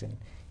tact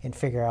and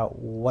figure out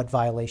what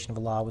violation of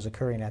the law was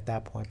occurring at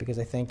that point, because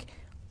I think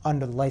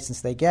under the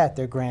license they get,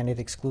 they're granted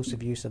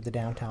exclusive use of the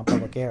downtown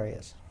public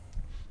areas.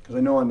 Because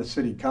I know on the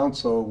city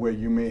council where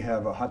you may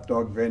have a hot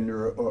dog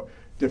vendor or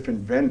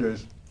different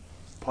vendors,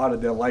 part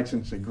of their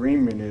license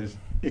agreement is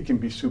it can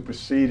be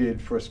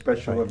superseded for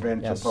special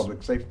events or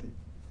public safety.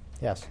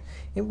 Yes.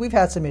 We've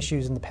had some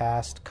issues in the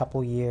past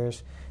couple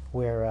years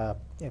where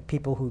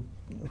people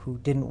who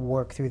didn't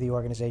work through the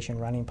organization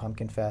running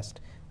Pumpkin Fest,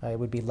 it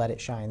would be Let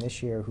It Shine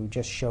this year, who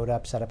just showed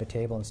up, set up a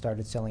table, and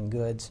started selling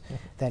goods.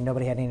 Then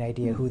nobody had any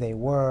idea who they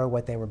were,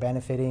 what they were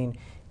benefiting.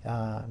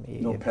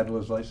 No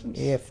peddler's license.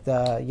 If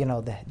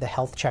the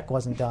health check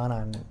wasn't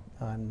done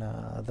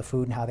on the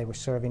food and how they were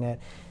serving it,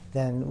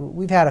 then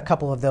we've had a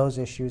couple of those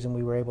issues, and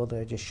we were able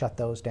to just shut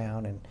those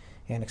down and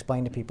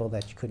explain to people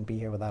that you couldn't be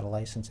here without a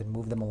license, and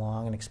move them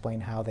along and explain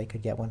how they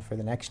could get one for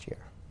the next year.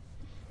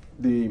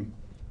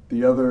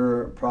 The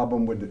other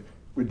problem with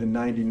the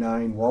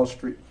 99 Wall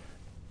Street,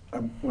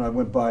 when I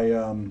went by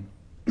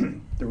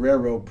the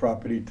railroad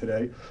property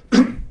today,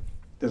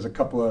 there's a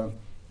couple of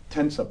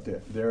tents up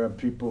there. There are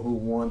people who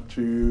want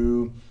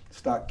to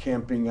start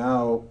camping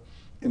out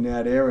in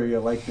that area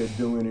like they're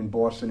doing in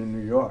Boston and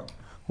New York.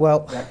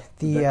 Well,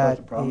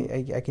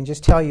 I can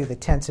just tell you the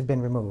tents have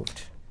been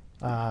removed.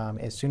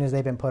 As soon as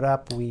they've been put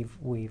up,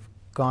 we've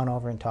gone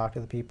over and talked to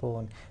the people,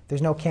 and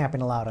there's no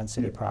camping allowed on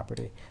city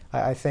property.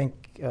 I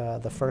think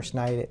the first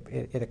night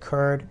it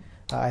occurred,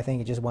 I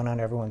think it just went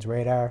under everyone's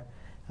radar.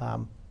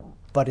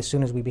 But as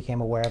soon as we became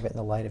aware of it in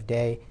the light of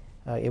day,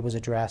 it was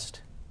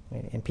addressed,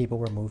 and people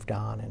were moved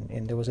on.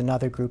 And there was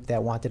another group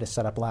that wanted to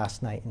set up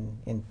last night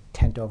and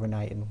tent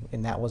overnight,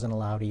 and that wasn't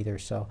allowed either.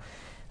 So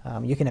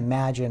you can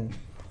imagine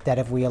that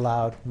if we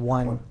allowed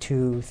 1,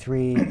 2,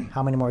 3,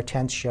 how many more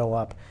tents show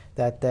up,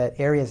 that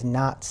area is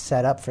not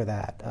set up for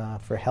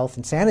that. For health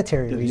and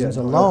sanitary reasons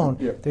alone,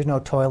 there's no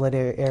toilet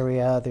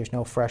area, there's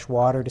no fresh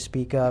water to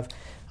speak of.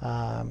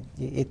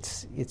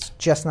 It's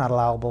just not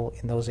allowable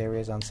in those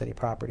areas on city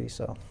property.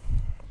 So,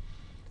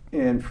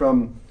 and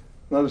from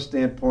another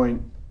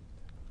standpoint,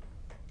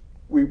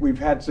 we've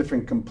had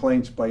different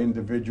complaints by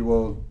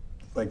individuals,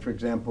 like for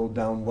example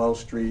down Wells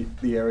Street,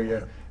 the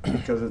area,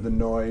 because of the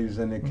noise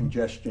and the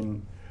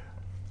congestion.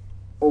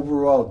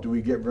 Overall, do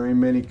we get very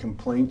many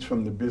complaints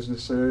from the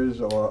businesses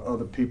or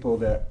other people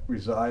that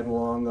reside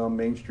along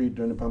Main Street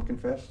during the Pumpkin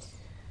Fest?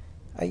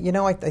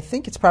 I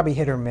think it's probably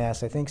hit or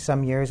miss. I think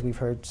some years we've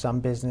heard some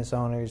business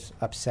owners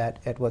upset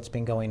at what's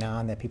been going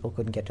on, that people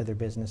couldn't get to their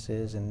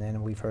businesses, and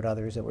then we've heard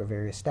others that were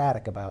very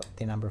ecstatic about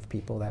the number of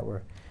people that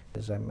were.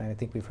 I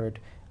think we've heard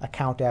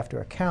account after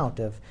account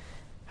of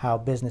how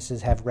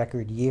businesses have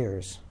record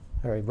years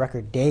or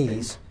record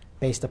days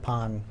based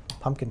upon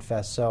Pumpkin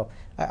Fest. So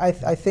I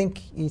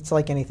think it's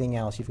like anything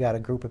else. You've got a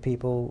group of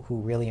people who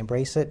really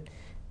embrace it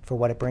for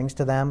what it brings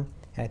to them,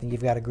 and I think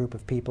you've got a group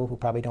of people who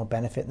probably don't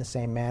benefit in the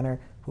same manner,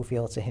 who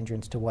feel it's a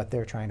hindrance to what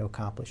they're trying to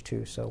accomplish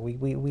too. So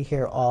we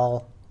hear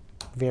all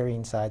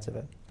varying sides of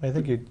it. I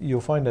think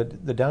you'll find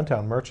that the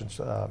downtown merchants,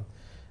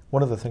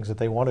 one of the things that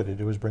they wanted to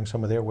do is bring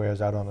some of their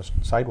wares out on the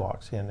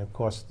sidewalks, and of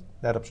course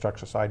that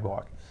obstructs the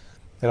sidewalk.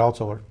 It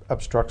also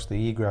obstructs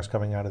the egress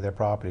coming out of their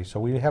property, so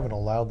we haven't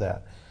allowed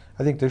that.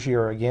 I think this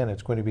year, again,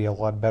 it's going to be a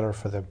lot better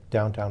for the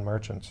downtown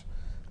merchants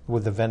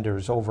with the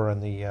vendors over in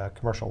the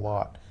commercial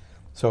lot.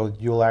 So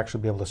you'll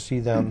actually be able to see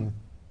them,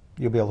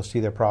 you'll be able to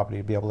see their property,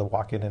 you'll be able to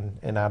walk in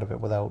and out of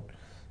it without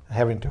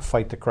having to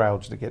fight the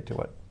crowds to get to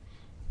it.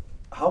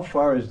 How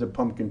far is the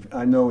pumpkin?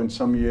 I know in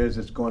some years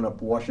it's going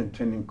up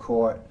Washington and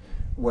Court,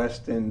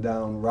 west and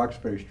down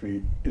Roxbury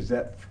Street. Is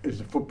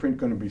the footprint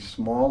going to be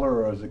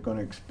smaller, or is it going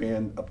to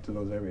expand up to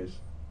those areas?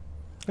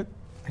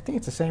 I think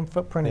it's the same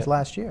footprint as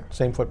last year.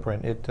 Same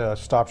footprint. It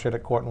stops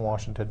at Court and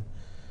Washington,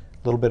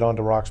 a little bit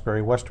onto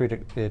Roxbury. West Street,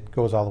 it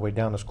goes all the way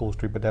down to School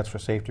Street, but that's for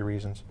safety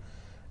reasons,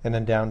 and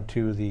then down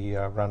to the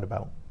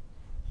roundabout.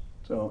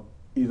 So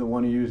either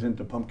one of you is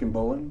into pumpkin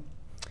bowling?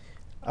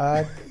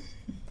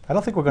 I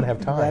don't think we're going to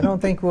have time. I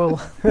don't think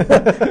we'll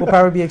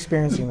probably be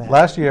experiencing that.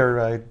 Last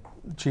year,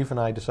 Chief and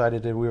I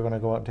decided that we were going to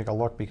go out and take a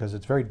look because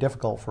it's very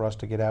difficult for us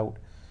to get out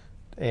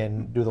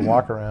and do the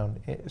walk around,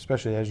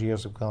 especially as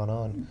years have gone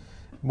on.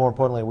 More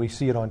importantly, we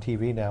see it on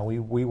TV now.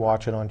 We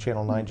watch it on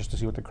Channel 9 just to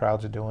see what the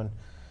crowds are doing.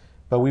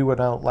 But we went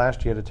out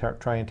last year to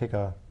try and take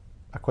a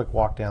quick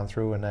walk down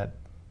through, and that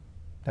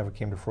never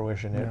came to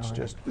fruition. It's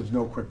just There's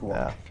no quick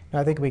walk.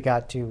 I think we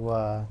got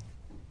to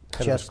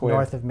Head of the just square.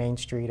 north of Main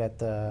Street at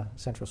the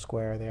Central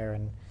Square there,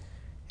 and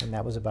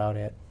that was about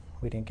it.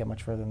 We didn't get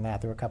much further than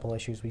that. There were a couple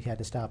issues we had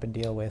to stop and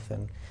deal with,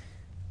 and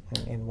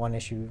one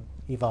issue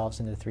evolves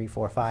into 3,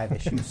 4, 5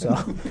 issues.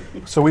 So,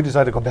 So we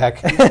decided to go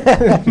back,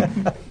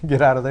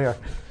 get out of there.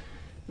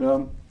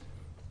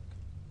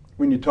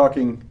 When you're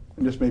talking,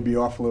 and this may be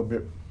off a little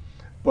bit,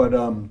 but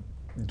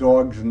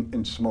dogs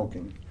and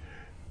smoking.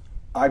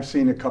 I've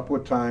seen a couple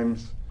of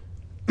times,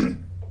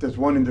 there's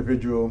one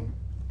individual,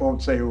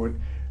 won't say who,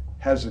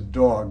 has a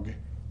dog.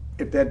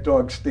 If that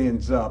dog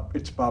stands up,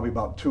 it's probably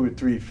about 2 or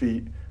 3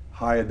 feet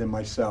higher than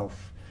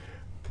myself.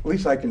 At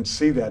least I can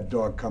see that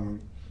dog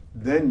coming.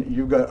 Then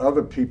you've got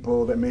other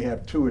people that may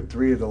have 2 or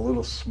 3 of the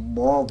little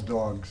small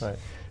dogs. Right.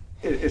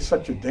 It's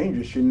such a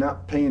dangerous. You're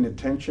not paying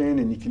attention,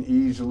 and you can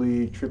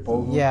easily trip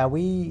over. yeah,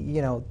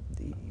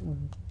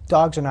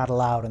 dogs are not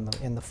allowed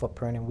in the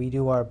footprint, and we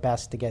do our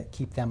best to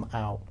keep them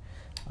out.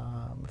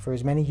 For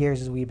as many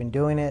years as we've been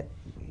doing it,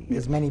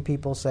 as many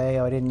people say,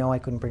 "Oh, I didn't know I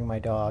couldn't bring my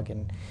dog,"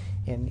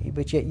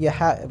 but you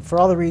have, for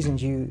all the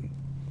reasons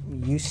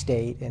you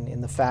state, and in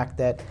the fact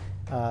that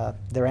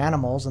they're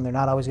animals and they're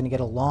not always going to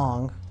get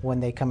along when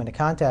they come into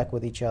contact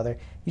with each other.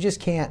 You just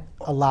can't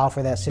allow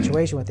for that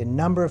situation with the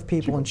number of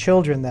people and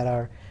children that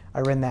are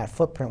in that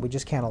footprint. We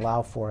just can't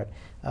allow for it.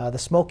 The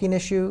smoking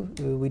issue,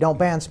 we don't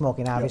ban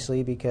smoking,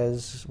 obviously,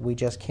 because we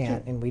just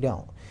can't and we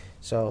don't.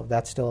 So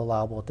that's still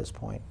allowable at this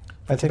point.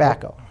 For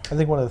tobacco. I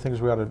think one of the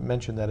things we ought to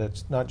mention that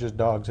it's not just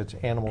dogs, it's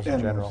animals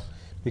in general.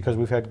 Because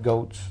we've had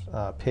goats,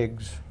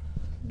 pigs,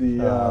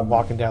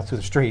 walking down through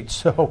the streets.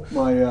 So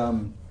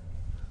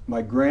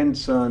my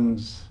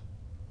grandson's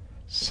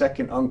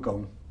second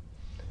uncle,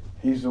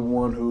 he's the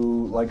one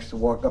who likes to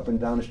walk up and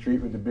down the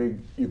street with the big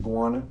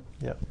iguana.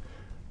 yeah.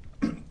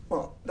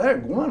 Well, that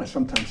iguana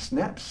sometimes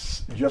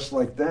snaps just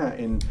like that,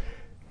 and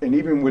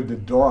even with the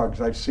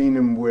dogs, I've seen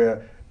them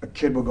where a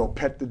kid will go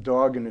pet the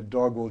dog and the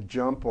dog will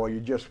jump, or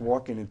you're just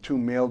walking and 2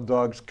 male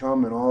dogs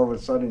come and all of a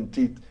sudden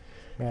teeth,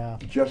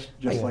 just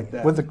like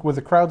that. With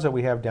the crowds that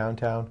we have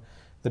downtown,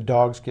 the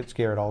dogs get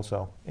scared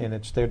also, and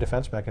it's their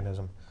defense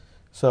mechanism.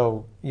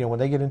 So when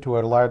they get into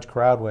a large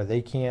crowd where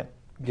they can't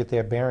get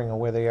their bearing on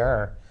where they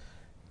are,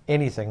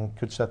 anything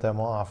could set them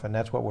off, and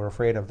that's what we're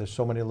afraid of. There's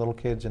so many little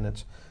kids, and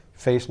it's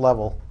face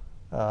level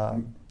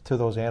to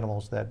those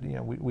animals that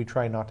we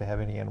try not to have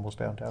any animals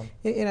downtown.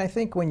 And I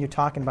think when you're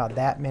talking about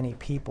that many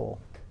people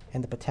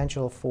and the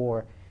potential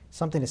for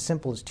something as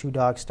simple as 2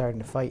 dogs starting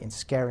to fight and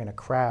scaring a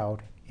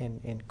crowd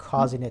and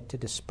causing it to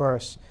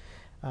disperse,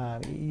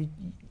 you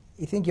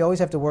think you always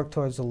have to work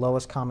towards the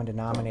lowest common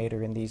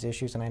denominator in these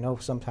issues. And I know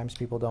sometimes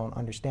people don't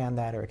understand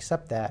that or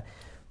accept that,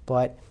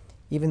 but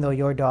even though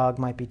your dog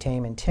might be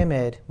tame and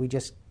timid, we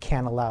just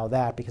can't allow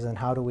that, because then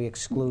how do we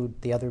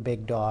exclude the other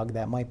big dog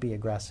that might be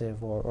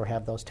aggressive or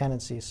have those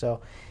tendencies?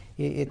 So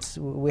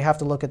we have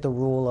to look at the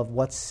rule of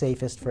what's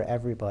safest for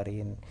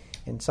everybody,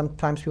 and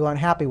sometimes people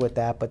aren't happy with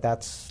that, but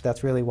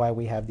that's really why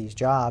we have these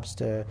jobs,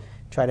 to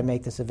try to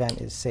make this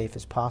event as safe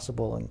as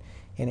possible.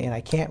 And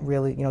I can't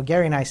really,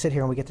 Gary and I sit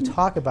here and we get to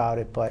talk about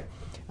it, but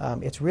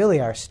it's really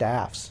our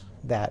staffs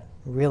that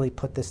really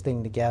put this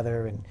thing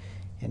together and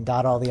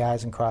dot all the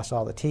I's and cross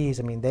all the T's.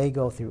 I mean, they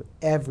go through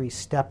every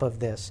step of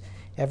this,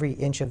 every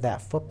inch of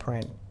that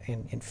footprint,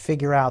 and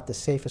figure out the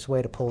safest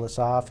way to pull this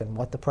off, and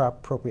what the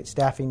appropriate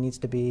staffing needs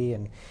to be,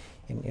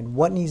 and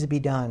what needs to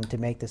be done to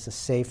make this a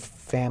safe,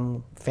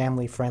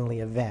 family-friendly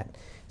event.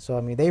 So,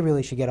 I mean, they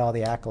really should get all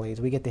the accolades.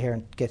 We get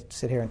to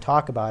sit here and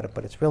talk about it,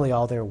 but it's really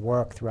all their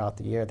work throughout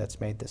the year that's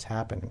made this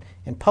happen.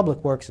 And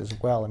Public Works as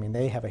well. I mean,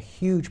 they have a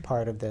huge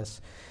part of this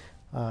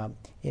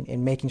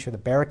in making sure the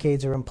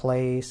barricades are in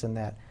place, and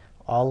that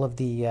all of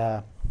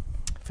the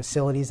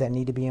facilities that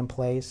need to be in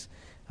place,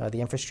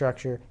 the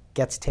infrastructure,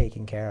 gets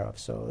taken care of.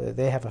 So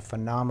they have a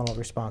phenomenal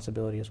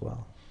responsibility as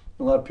well.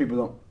 A lot of people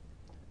don't.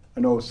 I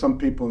know some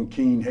people in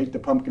Keene hate the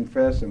Pumpkin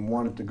Fest and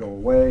want it to go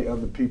away.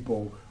 Other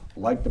people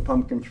like the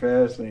Pumpkin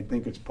Fest and they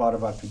think it's part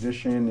of our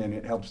tradition and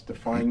it helps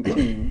define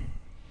Keene.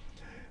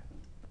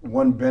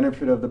 One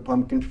benefit of the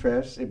Pumpkin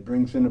Fest, it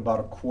brings in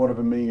about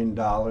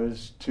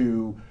 $250,000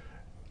 to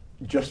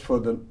just for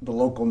the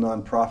local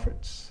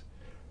nonprofits.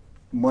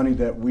 Money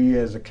that we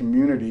as a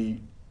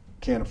community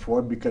can't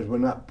afford, because we're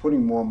not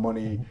putting more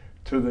money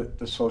to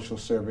the social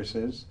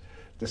services.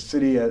 The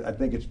city, I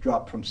think it's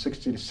dropped from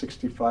 $60,000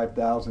 to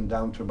 $65,000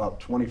 down to about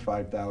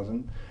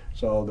 $25,000.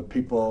 So the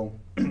people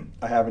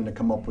are having to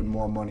come up with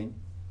more money.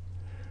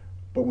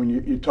 But when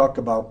you talk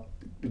about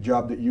the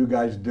job that you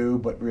guys do,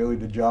 but really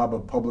the job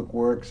of Public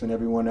Works and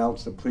everyone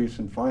else, the police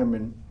and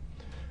firemen,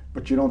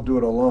 but you don't do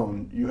it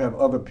alone. You have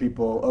other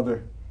people,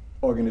 other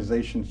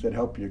organizations that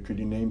help you. Could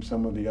you name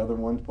some of the other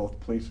ones, both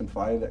police and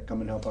fire, that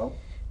come and help out?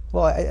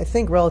 Well, I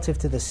think relative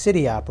to the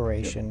city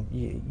operation,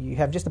 you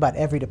have just about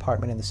every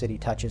department in the city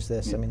touches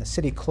this. I mean, the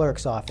city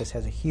clerk's office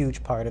has a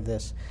huge part of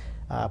this,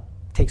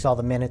 takes all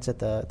the minutes at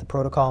the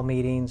protocol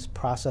meetings,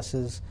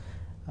 processes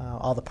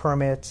all the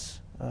permits,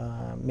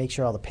 make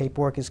sure all the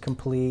paperwork is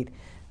complete.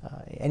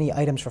 Any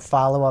items for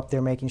follow-up,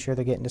 they're making sure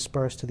they're getting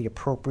dispersed to the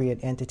appropriate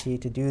entity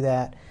to do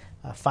that.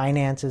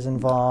 Finance is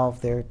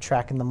involved. They're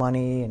tracking the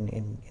money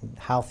and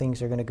how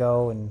things are going to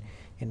go and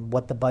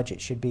what the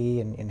budget should be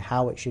and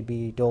how it should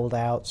be doled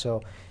out.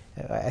 So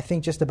I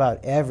think just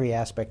about every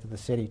aspect of the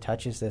city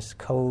touches this: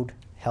 code,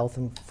 health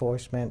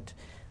enforcement,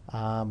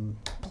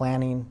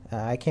 planning.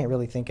 I can't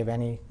really think of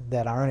any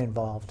that aren't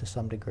involved to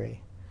some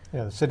degree.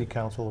 Yeah, the city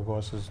council, of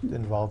course, is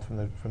involved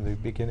from the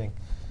beginning.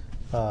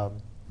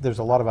 There's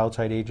a lot of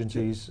outside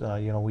agencies.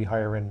 We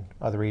hire in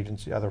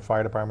other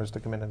fire departments to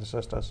come in and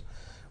assist us.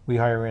 We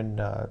hire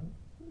in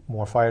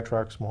more fire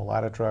trucks, more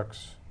ladder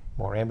trucks,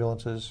 more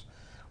ambulances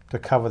to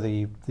cover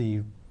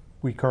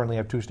we currently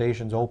have 2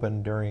 stations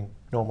open during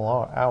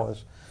normal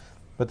hours,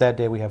 but that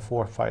day we have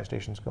 4 fire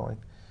stations going.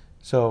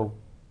 So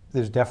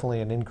there's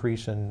definitely an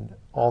increase in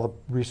all the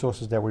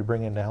resources that we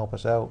bring in to help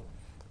us out.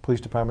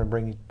 Police department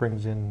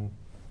brings in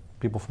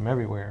people from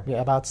everywhere. Yeah,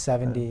 about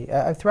 70.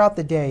 Throughout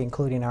the day,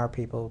 including our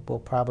people, we'll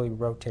probably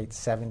rotate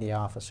 70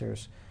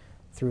 officers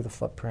through the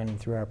footprint and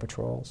through our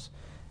patrols.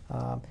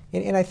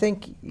 And I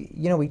think,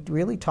 we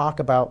really talk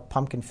about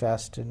Pumpkin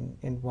Fest,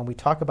 and when we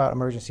talk about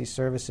emergency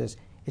services,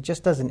 it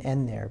just doesn't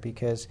end there,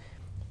 because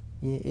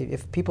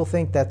if people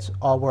think that's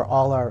where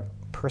all our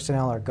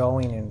personnel are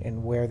going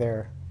and where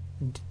they're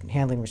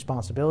handling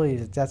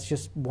responsibilities, that's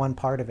just one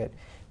part of it.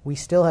 We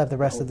still have the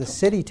rest of the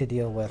city to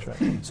deal with.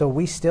 Right. So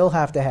we still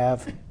have to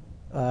have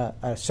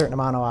a certain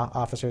amount of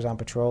officers on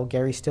patrol.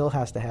 Gary still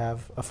has to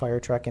have a fire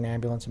truck and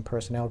ambulance and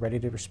personnel ready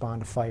to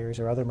respond to fires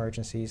or other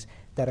emergencies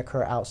that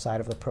occur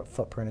outside of the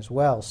footprint as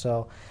well.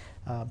 So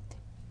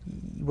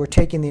we're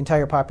taking the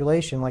entire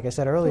population, like I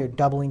said earlier,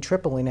 doubling,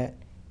 tripling it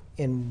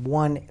in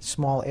one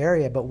small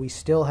area, but we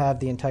still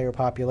have the entire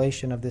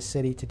population of this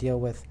city to deal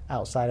with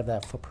outside of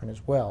that footprint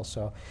as well.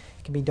 So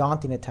it can be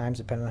daunting at times,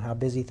 depending on how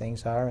busy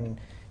things are and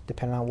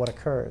depending on what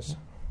occurs.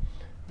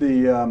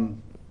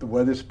 The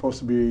weather's supposed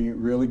to be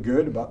really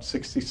good, about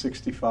 60,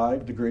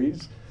 65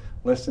 degrees,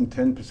 less than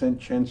 10%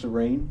 chance of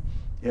rain.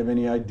 You have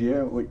any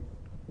idea,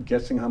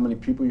 guessing how many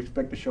people you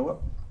expect to show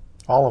up?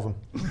 All of them.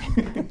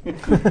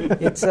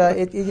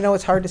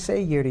 It's hard to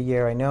say year to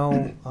year. I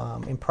know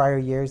in prior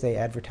years they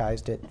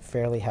advertised it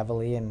fairly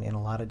heavily in a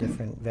lot of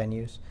different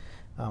venues.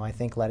 I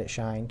think Let It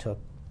Shine took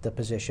the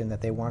position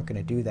that they weren't going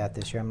to do that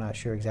this year. I'm not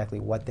sure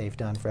exactly what they've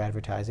done for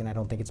advertising. I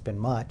don't think it's been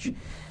much.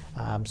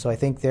 So I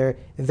think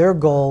their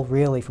goal,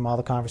 really, from all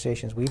the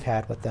conversations we've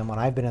had with them when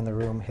I've been in the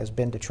room, has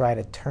been to try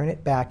to turn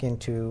it back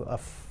into a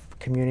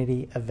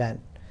community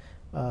event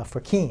for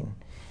Keene.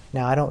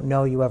 Now, I don't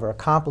know you ever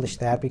accomplished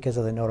that because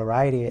of the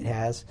notoriety it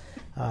has.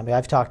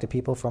 I've talked to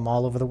people from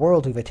all over the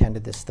world who've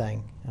attended this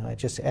thing,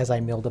 just as I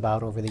milled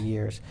about over the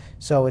years.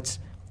 So it's,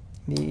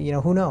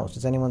 who knows?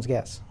 It's anyone's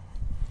guess.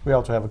 We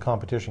also have a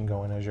competition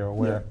going, as you're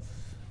aware. Yeah.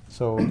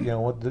 So,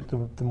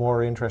 the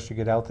more interest you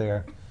get out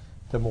there,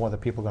 the more the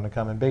people are going to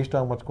come. And based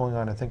on what's going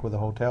on, I think, with the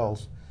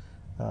hotels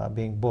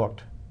being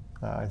booked,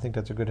 I think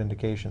that's a good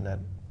indication that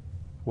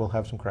we'll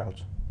have some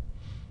crowds.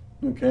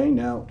 Okay,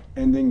 now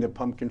ending the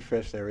Pumpkin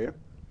Fest area.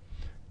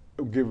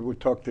 We'll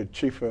talk to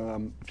Chief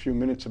a few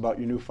minutes about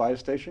your new fire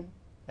station.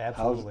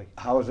 Absolutely.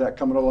 How is that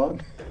coming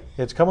along?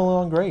 It's coming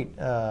along great.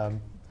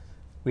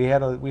 We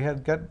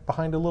had got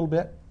behind a little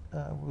bit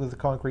with the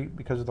concrete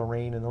because of the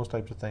rain and those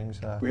types of things.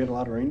 We had a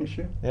lot of rain this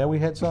year? Yeah, we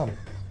had some.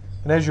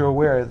 And as you're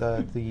aware,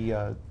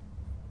 the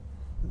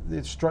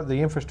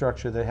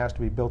infrastructure that has to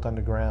be built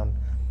underground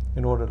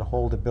in order to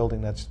hold a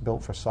building that's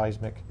built for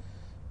seismic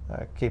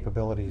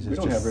capabilities is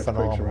just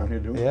phenomenal. We don't have earthquakes around here,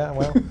 do we? Yeah,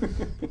 well,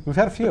 we've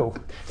had a few.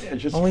 Yeah,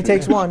 only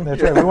takes one.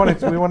 That's right. We want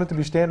it to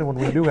be standard when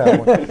we do have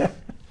one.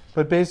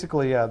 But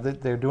basically,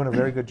 they're doing a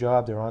very good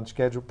job. They're on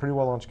schedule, pretty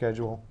well on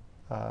schedule.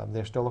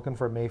 They're still looking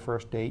for a May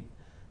 1st date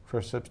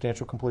for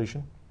substantial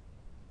completion,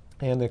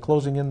 and they're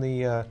closing in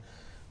the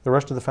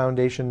rest of the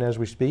foundation as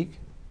we speak.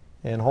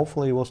 And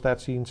hopefully, we'll start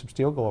seeing some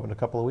steel go up in a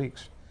couple of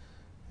weeks,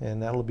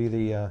 and that'll be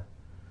the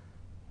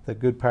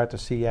good part to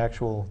see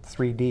actual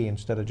 3D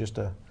instead of just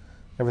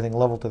everything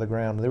level to the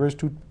ground. There is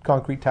 2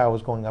 concrete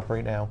towers going up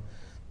right now.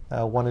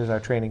 One is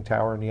our training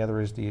tower, and the other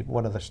is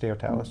one of the stair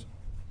towers.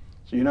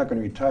 So you're not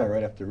going to retire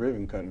right after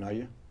ribbon cutting, are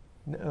you?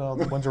 No,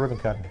 when's the ribbon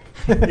cutting?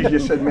 You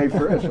just said May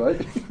 1st,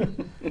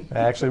 right?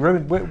 Actually,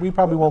 we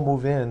probably won't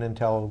move in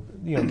until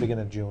beginning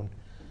of June,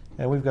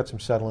 and we've got some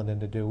settling in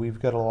to do. We've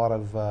got a lot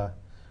of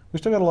we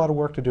still got a lot of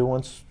work to do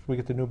once we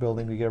get the new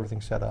building to get everything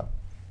set up.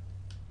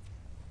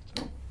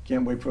 So,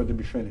 can't wait for it to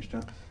be finished,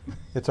 huh?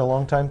 It's a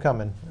long time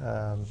coming.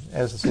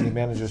 As the city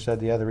manager said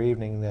the other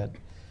evening, that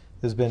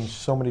there's been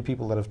so many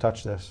people that have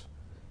touched this,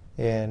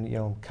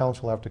 and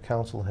council after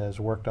council has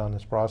worked on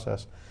this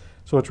process.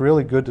 So it's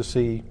really good to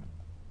see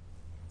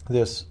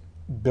this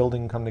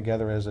building come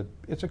together as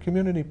it's a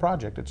community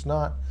project. It's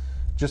not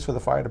just for the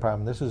fire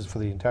department. This is for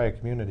the entire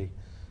community.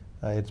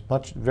 It's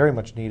very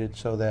much needed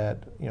so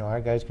that our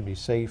guys can be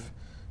safe,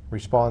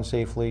 respond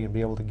safely, and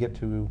be able to get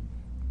to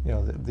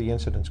the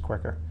incidents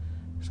quicker.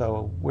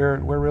 So we're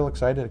real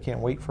excited. I can't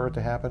wait for it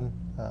to happen.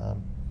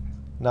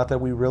 Not that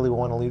we really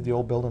want to leave the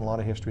old building, a lot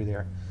of history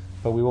there,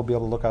 but we will be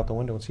able to look out the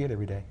window and see it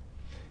every day.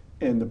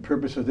 And the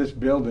purpose of this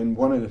building,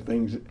 one of the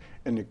things,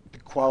 and the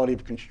quality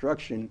of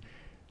construction,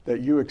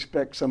 that you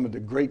expect some of the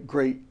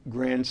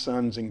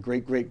great-great-grandsons and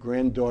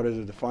great-great-granddaughters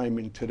of the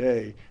firemen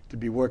today to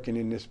be working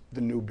in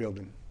the new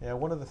building. Yeah,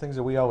 one of the things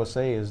that we always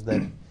say is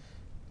that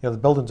the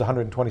building's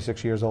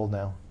 126 years old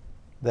now.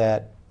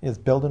 That this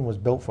building was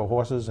built for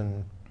horses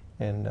and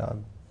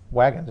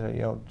wagons,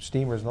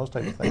 steamers and those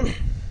type of things.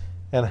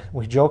 And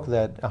we joke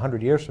that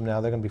 100 years from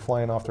now they're going to be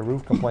flying off the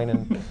roof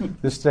complaining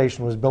this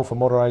station was built for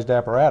motorized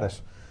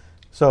apparatus.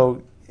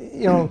 So,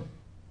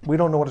 we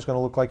don't know what it's going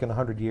to look like in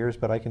 100 years,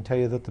 but I can tell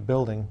you that the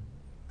building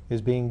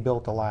is being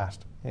built to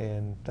last,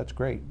 and that's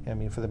great. I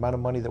mean, for the amount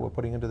of money that we're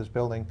putting into this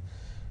building,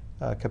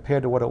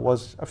 compared to what it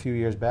was a few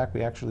years back,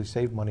 we actually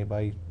saved money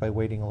by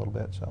waiting a little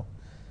bit. So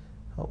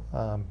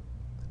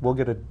we'll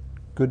get a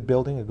good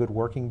building, a good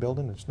working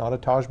building. It's not a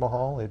Taj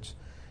Mahal.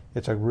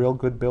 It's a real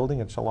good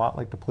building. It's a lot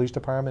like the police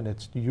department.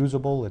 It's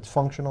usable. It's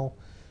functional.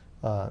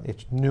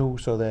 It's new,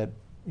 so that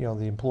the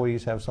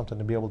employees have something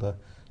to be able to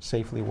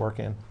safely work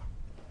in.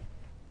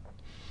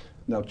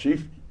 Now,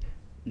 Chief,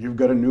 you've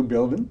got a new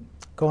building.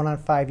 Going on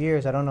 5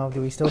 years. I don't know.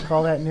 Do we still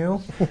call that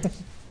new?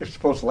 It's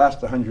supposed to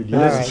last 100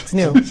 years. All right, it's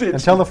new.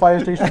 Until the fire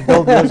station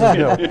built, this is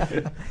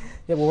new.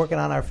 Yeah, we're working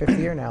on our 5th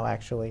year now,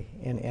 actually,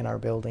 in our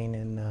building,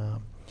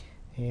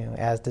 and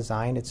as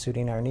designed, it's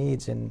suiting our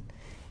needs. And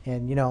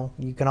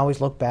you can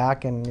always look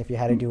back, and if you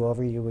had to do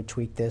over, you would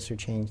tweak this or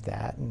change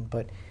that.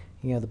 But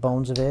the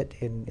bones of it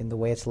and the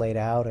way it's laid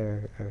out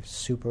are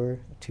super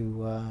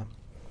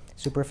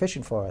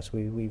efficient for us.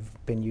 We've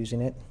been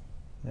using it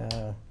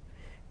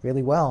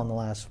really well in the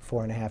last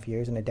 4.5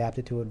 years and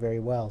adapted to it very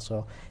well.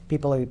 So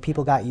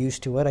people got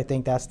used to it. I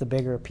think that's the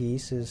bigger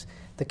piece, is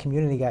the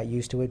community got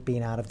used to it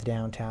being out of the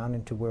downtown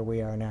and to where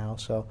we are now.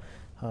 So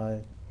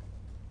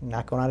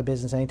not going out of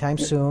business anytime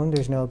soon.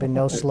 There's been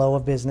no slow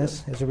of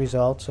business as a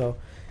result. So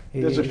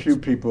there's a few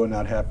people who are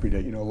not happy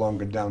that no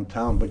longer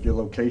downtown, but your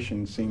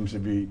location seems to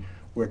be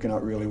working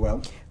out really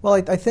well. Well,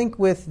 I think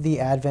with the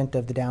advent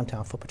of the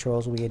downtown foot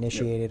patrols we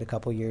initiated a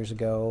couple years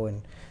ago,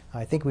 and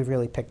I think we've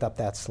really picked up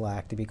that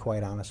slack, to be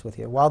quite honest with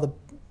you. While the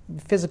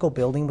physical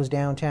building was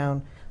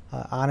downtown,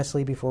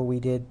 honestly, before we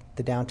did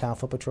the downtown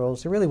foot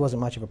patrols, there really wasn't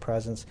much of a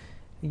presence.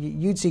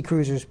 You'd see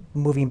cruisers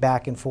moving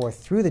back and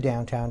forth through the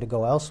downtown to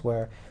go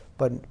elsewhere,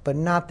 but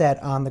not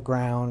that on the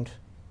ground,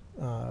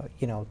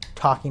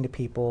 talking to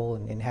people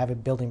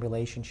and building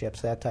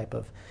relationships, that type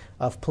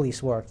of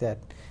police work that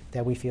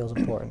we feel is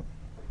important.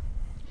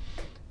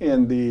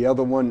 And the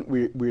other one,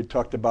 we had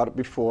talked about it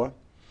before,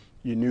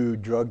 your new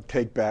drug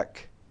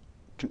take-back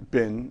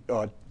bin,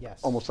 yes.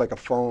 Almost like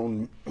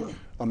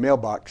a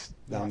mailbox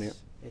down there.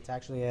 It's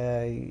actually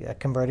a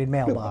converted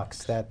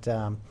mailbox. That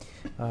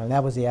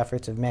was the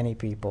efforts of many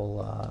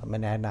people.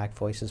 Monadnock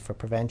Voices for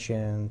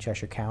Prevention,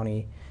 Cheshire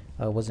County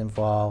was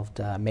involved,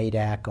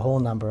 MADAC, a whole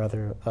number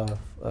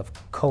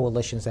of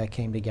coalitions that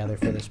came together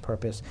for this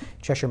purpose.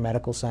 Cheshire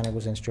Medical Center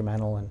was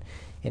instrumental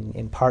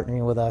in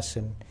partnering with us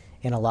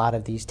in a lot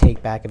of these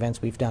take-back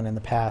events we've done in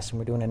the past, and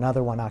we're doing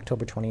another one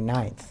October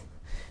 29th.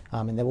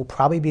 And that will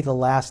probably be the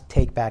last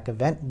take-back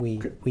event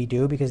we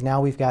do, because now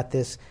we've got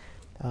this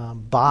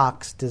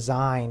box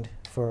designed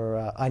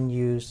for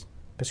unused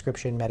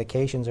prescription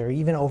medications or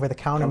even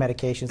over-the-counter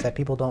medications that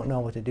people don't know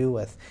what to do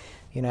with.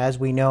 As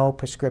we know,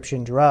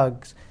 prescription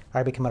drugs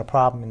are becoming a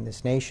problem in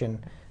this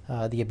nation,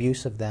 the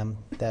abuse of them,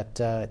 that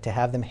to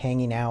have them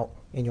hanging out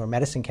in your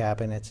medicine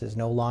cabinets is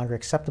no longer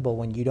acceptable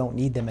when you don't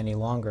need them any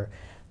longer.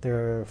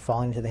 They're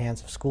falling into the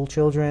hands of school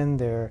children.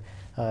 They're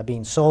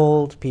being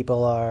sold.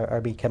 People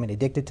are becoming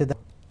addicted to them.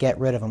 Get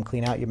rid of them.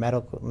 Clean out your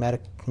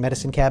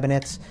medicine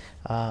cabinets.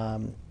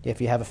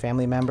 If you have a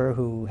family member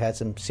who had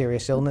some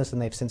serious illness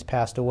and they've since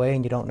passed away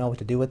and you don't know what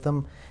to do with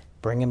them,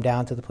 bring them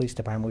down to the police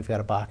department. We've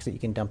got a box that you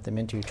can dump them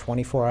into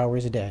 24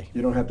 hours a day.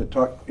 You don't have to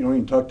talk. You don't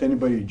even talk to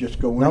anybody. You just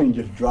go in and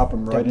just drop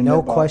them right in.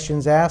 No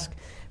questions asked.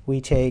 We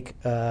take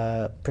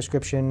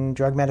prescription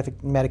drug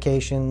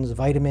medications,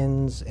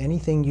 vitamins,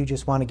 anything you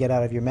just want to get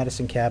out of your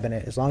medicine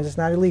cabinet. As long as it's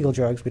not illegal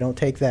drugs, we don't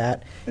take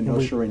that. And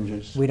no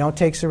syringes. We don't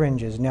take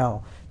syringes,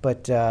 no.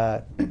 But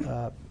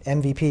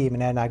MVP,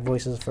 Monadnock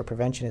Voices for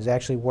Prevention, is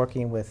actually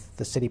working with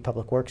the City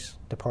Public Works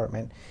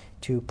Department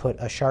to put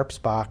a Sharps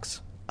box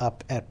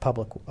up at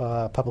Public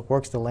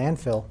Works, the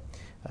landfill,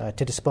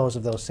 to dispose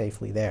of those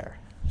safely there.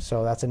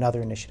 So that's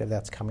another initiative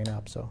that's coming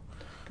up. So.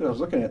 I was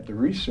looking at the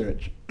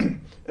research, and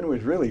it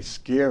was really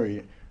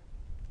scary.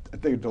 I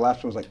think the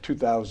last one was like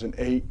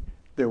 2008.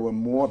 There were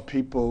more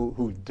people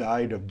who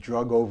died of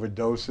drug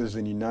overdoses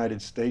in the United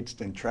States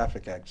than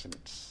traffic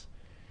accidents.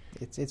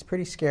 It's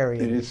pretty scary.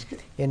 It is.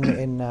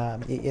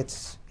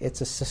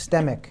 It's a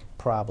systemic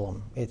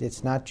problem.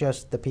 It's not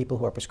just the people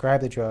who are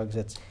prescribed the drugs.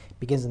 It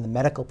begins in the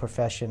medical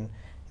profession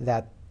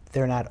that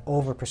they're not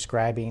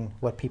over-prescribing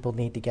what people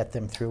need to get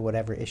them through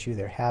whatever issue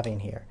they're having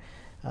here.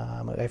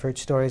 I've heard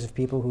stories of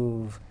people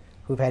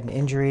who've had an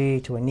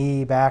injury to a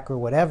knee, back, or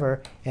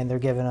whatever, and they're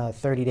given a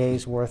 30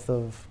 days worth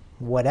of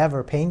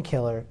whatever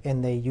painkiller,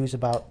 and they use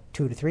about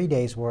 2 to 3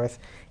 days worth,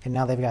 and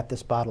now they've got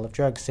this bottle of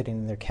drugs sitting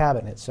in their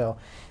cabinet. So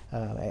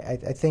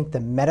I think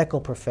the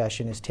medical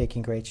profession is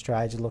taking great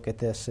strides to look at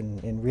this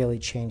and really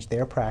change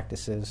their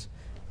practices,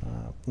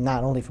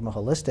 not only from a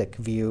holistic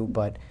view,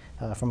 but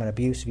from an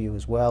abuse view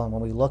as well. And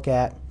when we look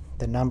at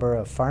the number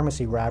of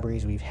pharmacy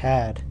robberies we've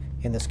had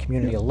in this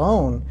community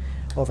alone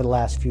over the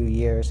last few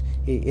years,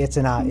 it's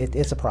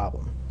a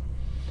problem.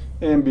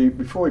 And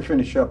before we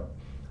finish up,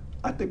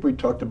 I think we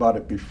talked about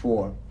it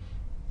before,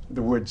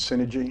 the word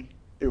synergy.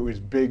 It was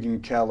big in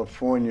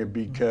California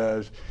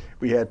because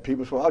we had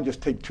people say, well, I'll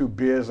just take 2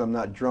 beers, I'm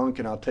not drunk,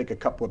 and I'll take a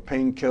couple of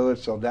painkillers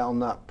so that'll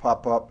not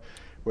pop up.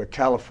 Where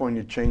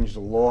California changed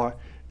the law,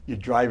 you're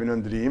driving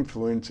under the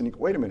influence, and you go,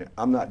 wait a minute,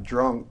 I'm not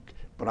drunk,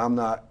 but I'm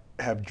not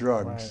have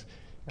drugs. Right.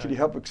 Could you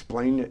help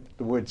explain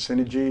the word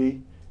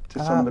synergy to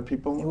some of the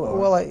people?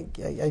 Well, I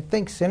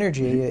think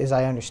synergy, as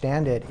I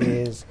understand it,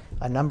 is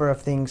a number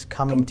of things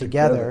coming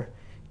together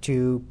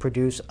to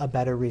produce a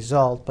better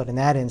result. But in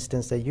that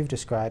instance that you've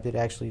described, it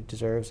actually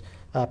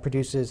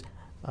produces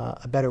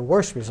a better,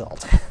 worse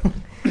result.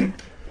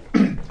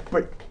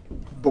 But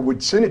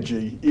with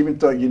synergy, even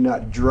though you're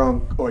not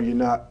drunk or you're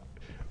not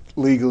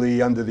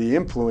legally under the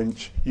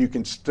influence, you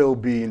can still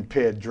be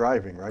impaired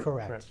driving, right?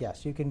 Correct.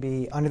 Yes, you can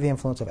be under the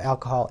influence of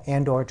alcohol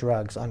and/or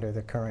drugs under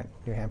the current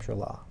New Hampshire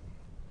law.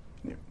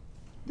 Yeah.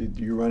 Did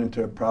you run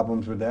into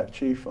problems with that,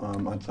 Chief,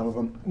 on some of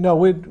them? No,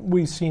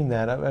 we've seen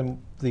that.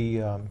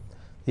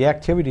 The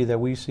activity that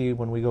we see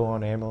when we go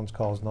on ambulance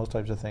calls and those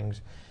types of things,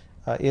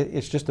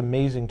 it's just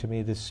amazing to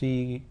me to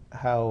see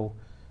how,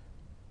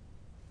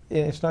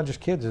 it's not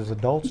just kids, it's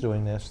adults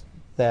doing this,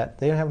 that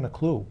they don't have a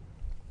clue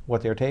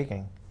what they're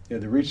taking. Yeah,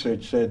 the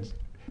research said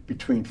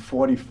between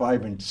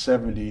 45 and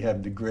 70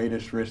 have the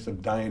greatest risk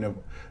of dying of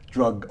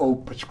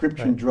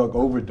prescription drug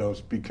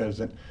overdose because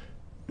they're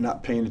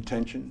not paying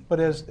attention. But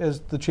as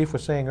the chief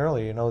was saying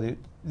earlier,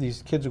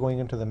 these kids are going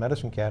into the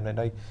medicine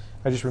cabinet.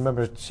 I just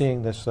remember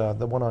seeing this, the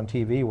one on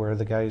TV where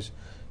the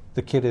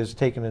kid is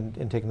taking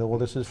well,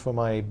 this is for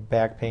my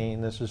back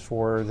pain, this is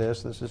for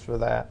this is for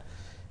that.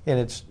 And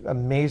it's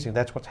amazing.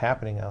 That's what's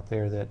happening out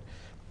there, that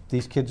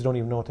these kids don't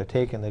even know what they're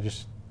taking.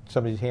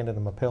 Somebody's handing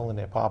them a pill and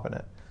they're popping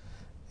it.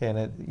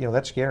 And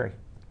that's scary.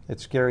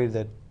 It's scary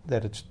that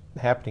it's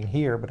happening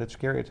here, but it's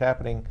scary it's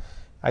happening,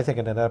 I think,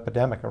 in an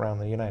epidemic around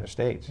the United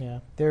States. Yeah,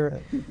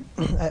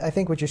 I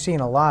think what you're seeing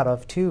a lot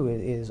of too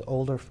is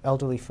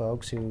elderly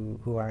folks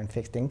who are in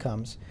fixed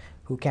incomes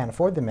who can't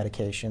afford the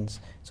medications,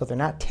 so they're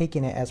not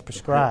taking it as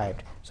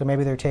prescribed. So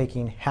maybe they're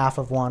taking half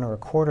of one or a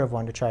quarter of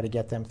one to try to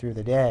get them through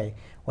the day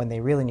when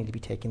they really need to be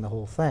taking the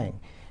whole thing.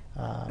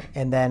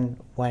 And then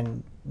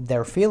when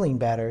they're feeling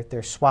better,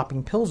 they're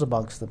swapping pills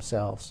amongst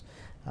themselves,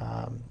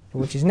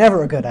 which is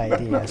never a good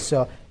idea.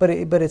 So,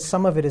 but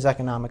some of it is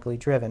economically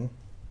driven.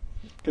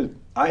 Because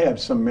I have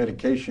some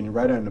medication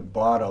right on the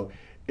bottle.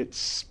 It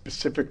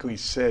specifically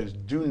says,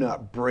 do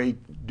not break,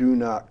 do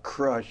not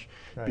crush,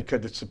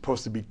 because it's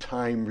supposed to be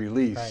time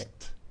released.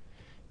 Right.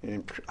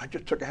 And I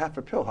just took a half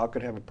a pill. How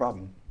could I have a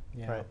problem?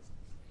 Yeah. Right.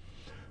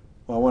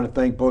 Well, I want to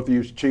thank both of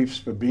you chiefs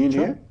for being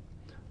here.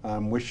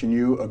 I'm wishing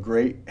you a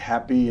great,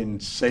 happy,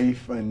 and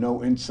safe and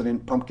no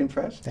incident Pumpkin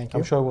Fest. Thank you.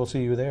 I'm sure we'll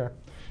see you there.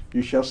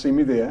 You shall see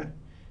me there.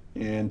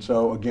 And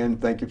so, again,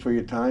 thank you for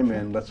your time,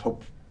 and let's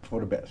hope for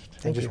the best.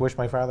 I just wish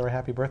my father a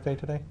happy birthday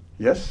today.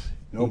 Yes,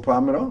 no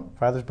problem at all.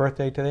 Father's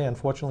birthday today.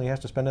 Unfortunately, he has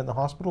to spend it in the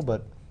hospital,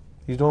 but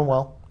he's doing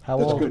well.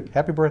 That's old? Good.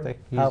 Happy birthday.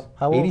 He's how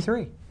old?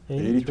 83.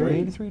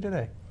 83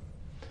 today.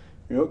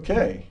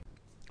 Okay.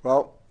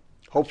 Well,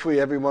 hopefully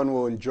everyone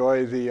will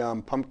enjoy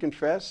the Pumpkin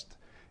Fest,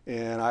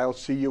 and I'll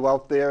see you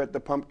out there at the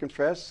Pumpkin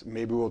Fest.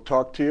 Maybe we'll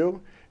talk to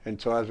you. And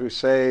so, as we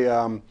say,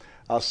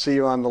 I'll see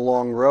you on the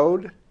long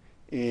road.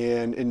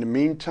 And in the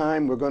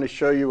meantime, we're going to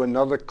show you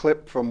another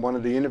clip from one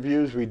of the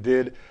interviews we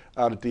did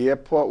out at the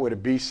airport with a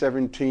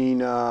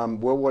B-17,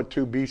 World War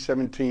II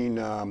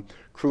B-17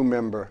 crew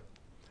member.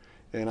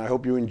 And I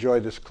hope you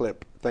enjoy this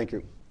clip. Thank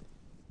you.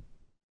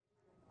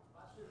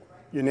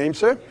 Your name,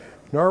 sir?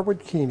 Norwood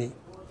Keeney.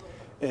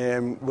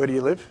 And where do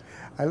you live?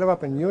 I live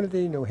up in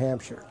Unity, New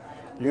Hampshire.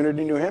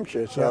 Unity, New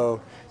Hampshire.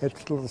 So it's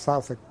a little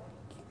south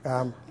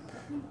of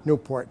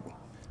Newport.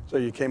 So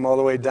you came all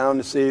the way down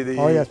to see the...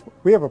 Oh, yes.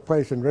 We have a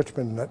place in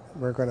Richmond that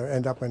we're going to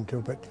end up into,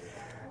 but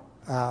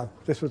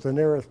this was the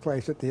nearest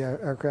place that the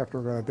aircraft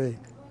were going to be.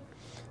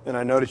 And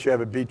I noticed you have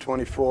a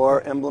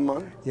B-24 emblem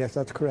on it? Yes,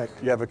 that's correct.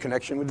 You have a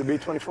connection with the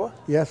B-24?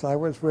 Yes, I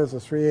was with the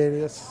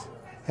 380th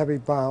Heavy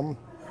Bomb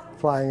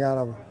flying out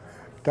of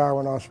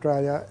Darwin,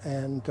 Australia,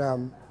 and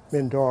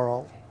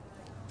Mindoro,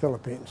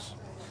 Philippines.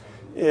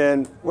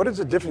 And what is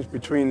the difference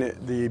between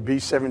the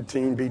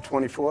B-17,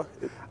 B-24?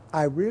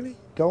 I really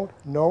don't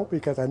know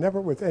because I never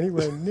was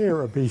anywhere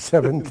near a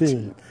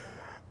B-17.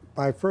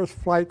 my first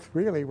flights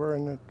really were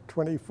in the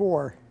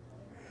 24,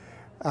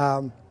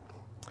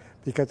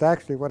 because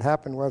actually what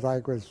happened was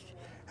I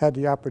had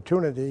the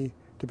opportunity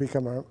to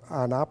become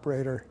an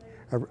operator,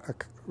 a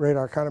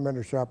radar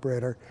countermeasures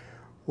operator,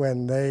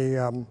 when they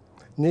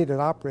needed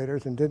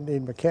operators and didn't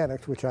need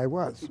mechanics, which I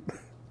was.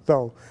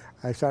 So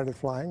I started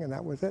flying, and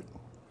that was it.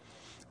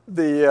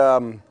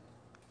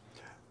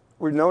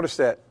 We've noticed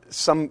that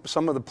some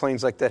of the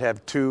planes like that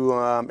have 2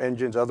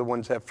 engines, other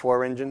ones have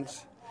 4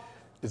 engines.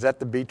 Is that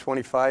the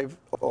B-25?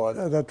 Or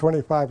The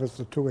 25 is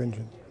the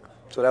 2-engine.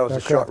 so that was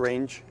That's a short correct.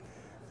 range?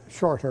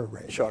 Shorter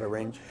range. Shorter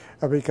range.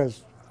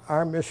 Because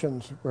our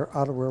missions were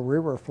out of where we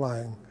were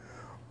flying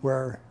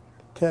were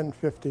 10,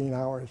 15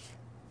 hours,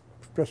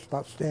 just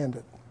about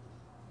standard.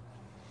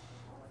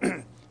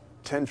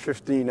 10,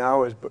 15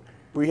 hours, but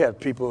we have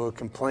people who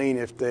complain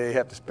if they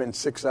have to spend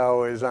 6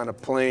 hours on a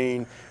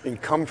plane in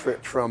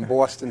comfort from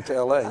Boston to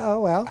L.A.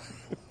 Oh, well,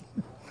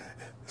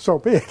 so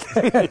be it.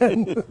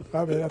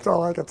 I mean, that's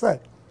all I can say.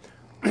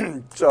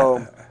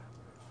 So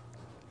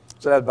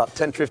that's about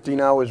 10, 15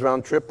 hours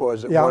round trip, or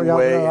is it one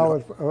way? No,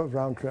 it was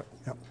round trip.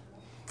 Yep.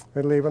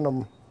 We'd leave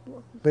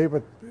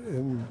it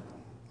in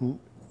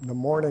the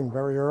morning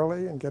very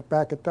early and get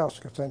back at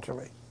dusk,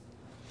 essentially.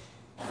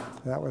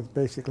 That was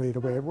basically the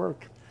way it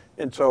worked.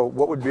 And so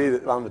what would be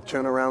on the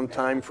turnaround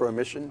time for a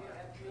mission?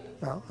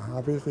 Well,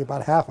 obviously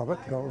about half of it,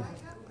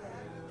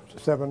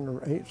 7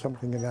 or 8,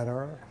 something in that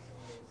order.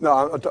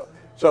 No,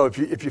 so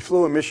if you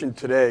flew a mission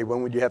today,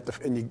 when would you have to,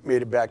 and you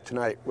made it back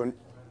tonight, when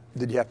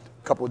did you have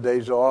a couple of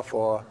days off,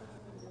 or?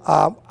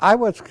 I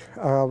was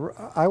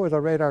a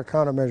radar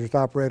countermeasures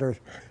operator,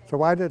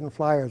 so I didn't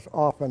fly as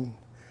often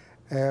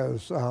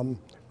as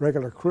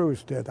regular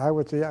crews did. I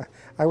was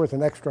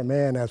an extra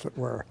man, as it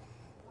were.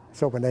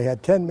 So when they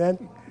had 10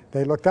 men,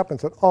 they looked up and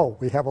said, "Oh,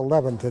 we have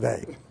 11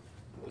 today."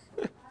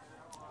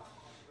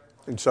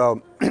 And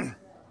so,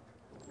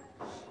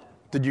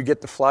 did you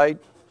get to fly?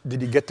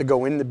 Did you get to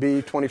go in the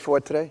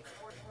B-24 today?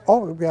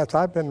 Oh yes,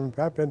 I've been.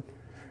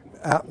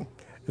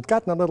 It's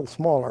gotten a little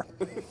smaller,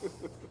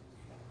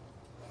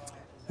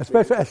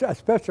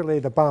 especially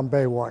the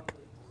Bombay walk.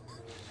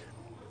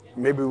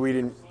 Maybe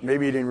you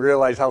didn't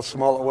realize how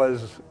small it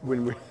was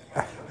when we.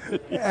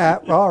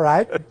 All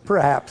right,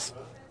 perhaps.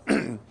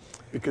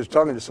 Because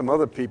talking to some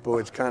other people,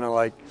 it's kind of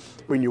like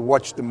when you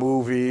watch the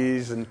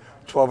movies and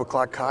 12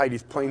 o'clock high,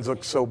 these planes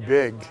look so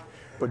big.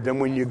 But then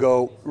when you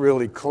go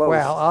really close.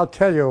 Well, I'll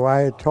tell you,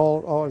 I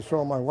always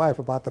told my wife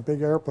about the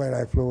big airplane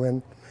I flew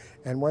in.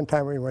 And one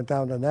time we went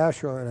down to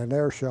Nashville at an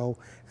air show,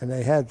 and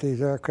they had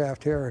these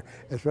aircraft here,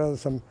 as well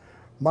as some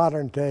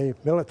modern-day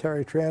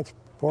military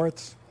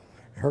transports.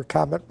 Her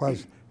comment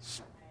was,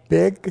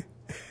 big?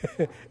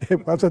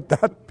 It wasn't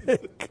that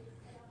big.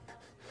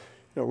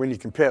 You know, when you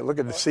compare it, look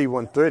at the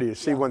C-130. The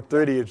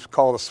C-130 is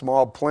called a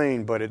small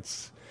plane, but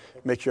it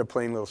makes your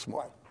plane a little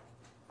small.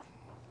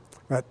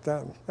 But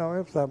no,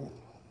 it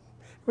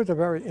was a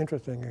very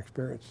interesting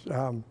experience.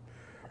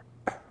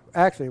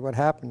 Actually, what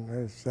happened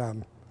is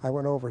I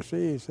went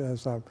overseas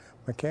as a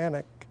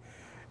mechanic,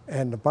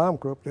 and the bomb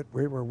group that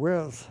we were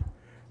with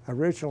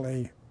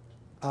originally,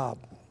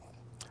 President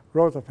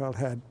Roosevelt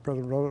had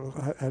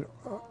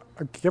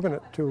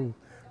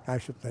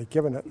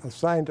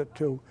assigned it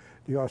to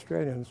the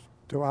Australians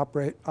to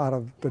operate out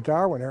of the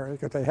Darwin area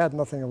because they had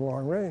nothing of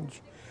long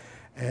range.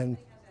 And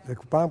the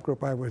bomb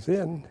group I was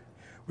in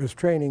was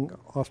training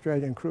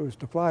Australian crews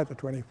to fly the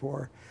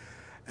 24.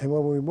 And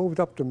when we moved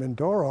up to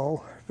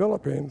Mindoro,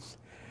 Philippines,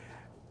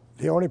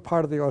 the only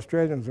part of the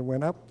Australians that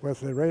went up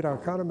was the radar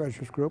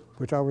countermeasures group,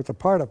 which I was a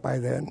part of by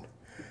then.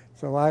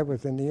 So I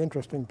was in the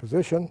interesting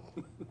position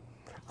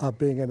of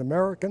being an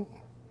American,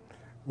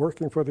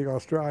 working for the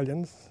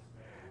Australians,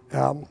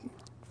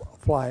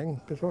 flying.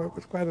 So it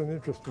was quite an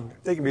interesting.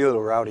 They can be a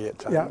little rowdy at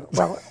times. Yeah,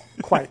 well,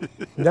 quite.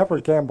 Never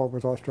gamble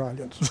with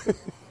Australians.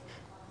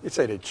 You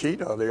say they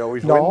cheat, or they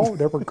always win? No,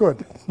 they were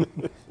good.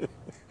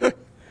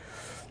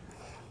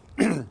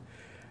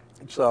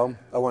 So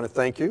I want to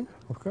thank you.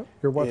 Okay,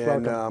 you're most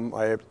welcome.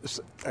 And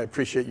I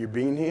appreciate you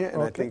being here,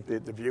 and I Okay. think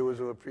that the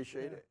viewers will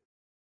appreciate it.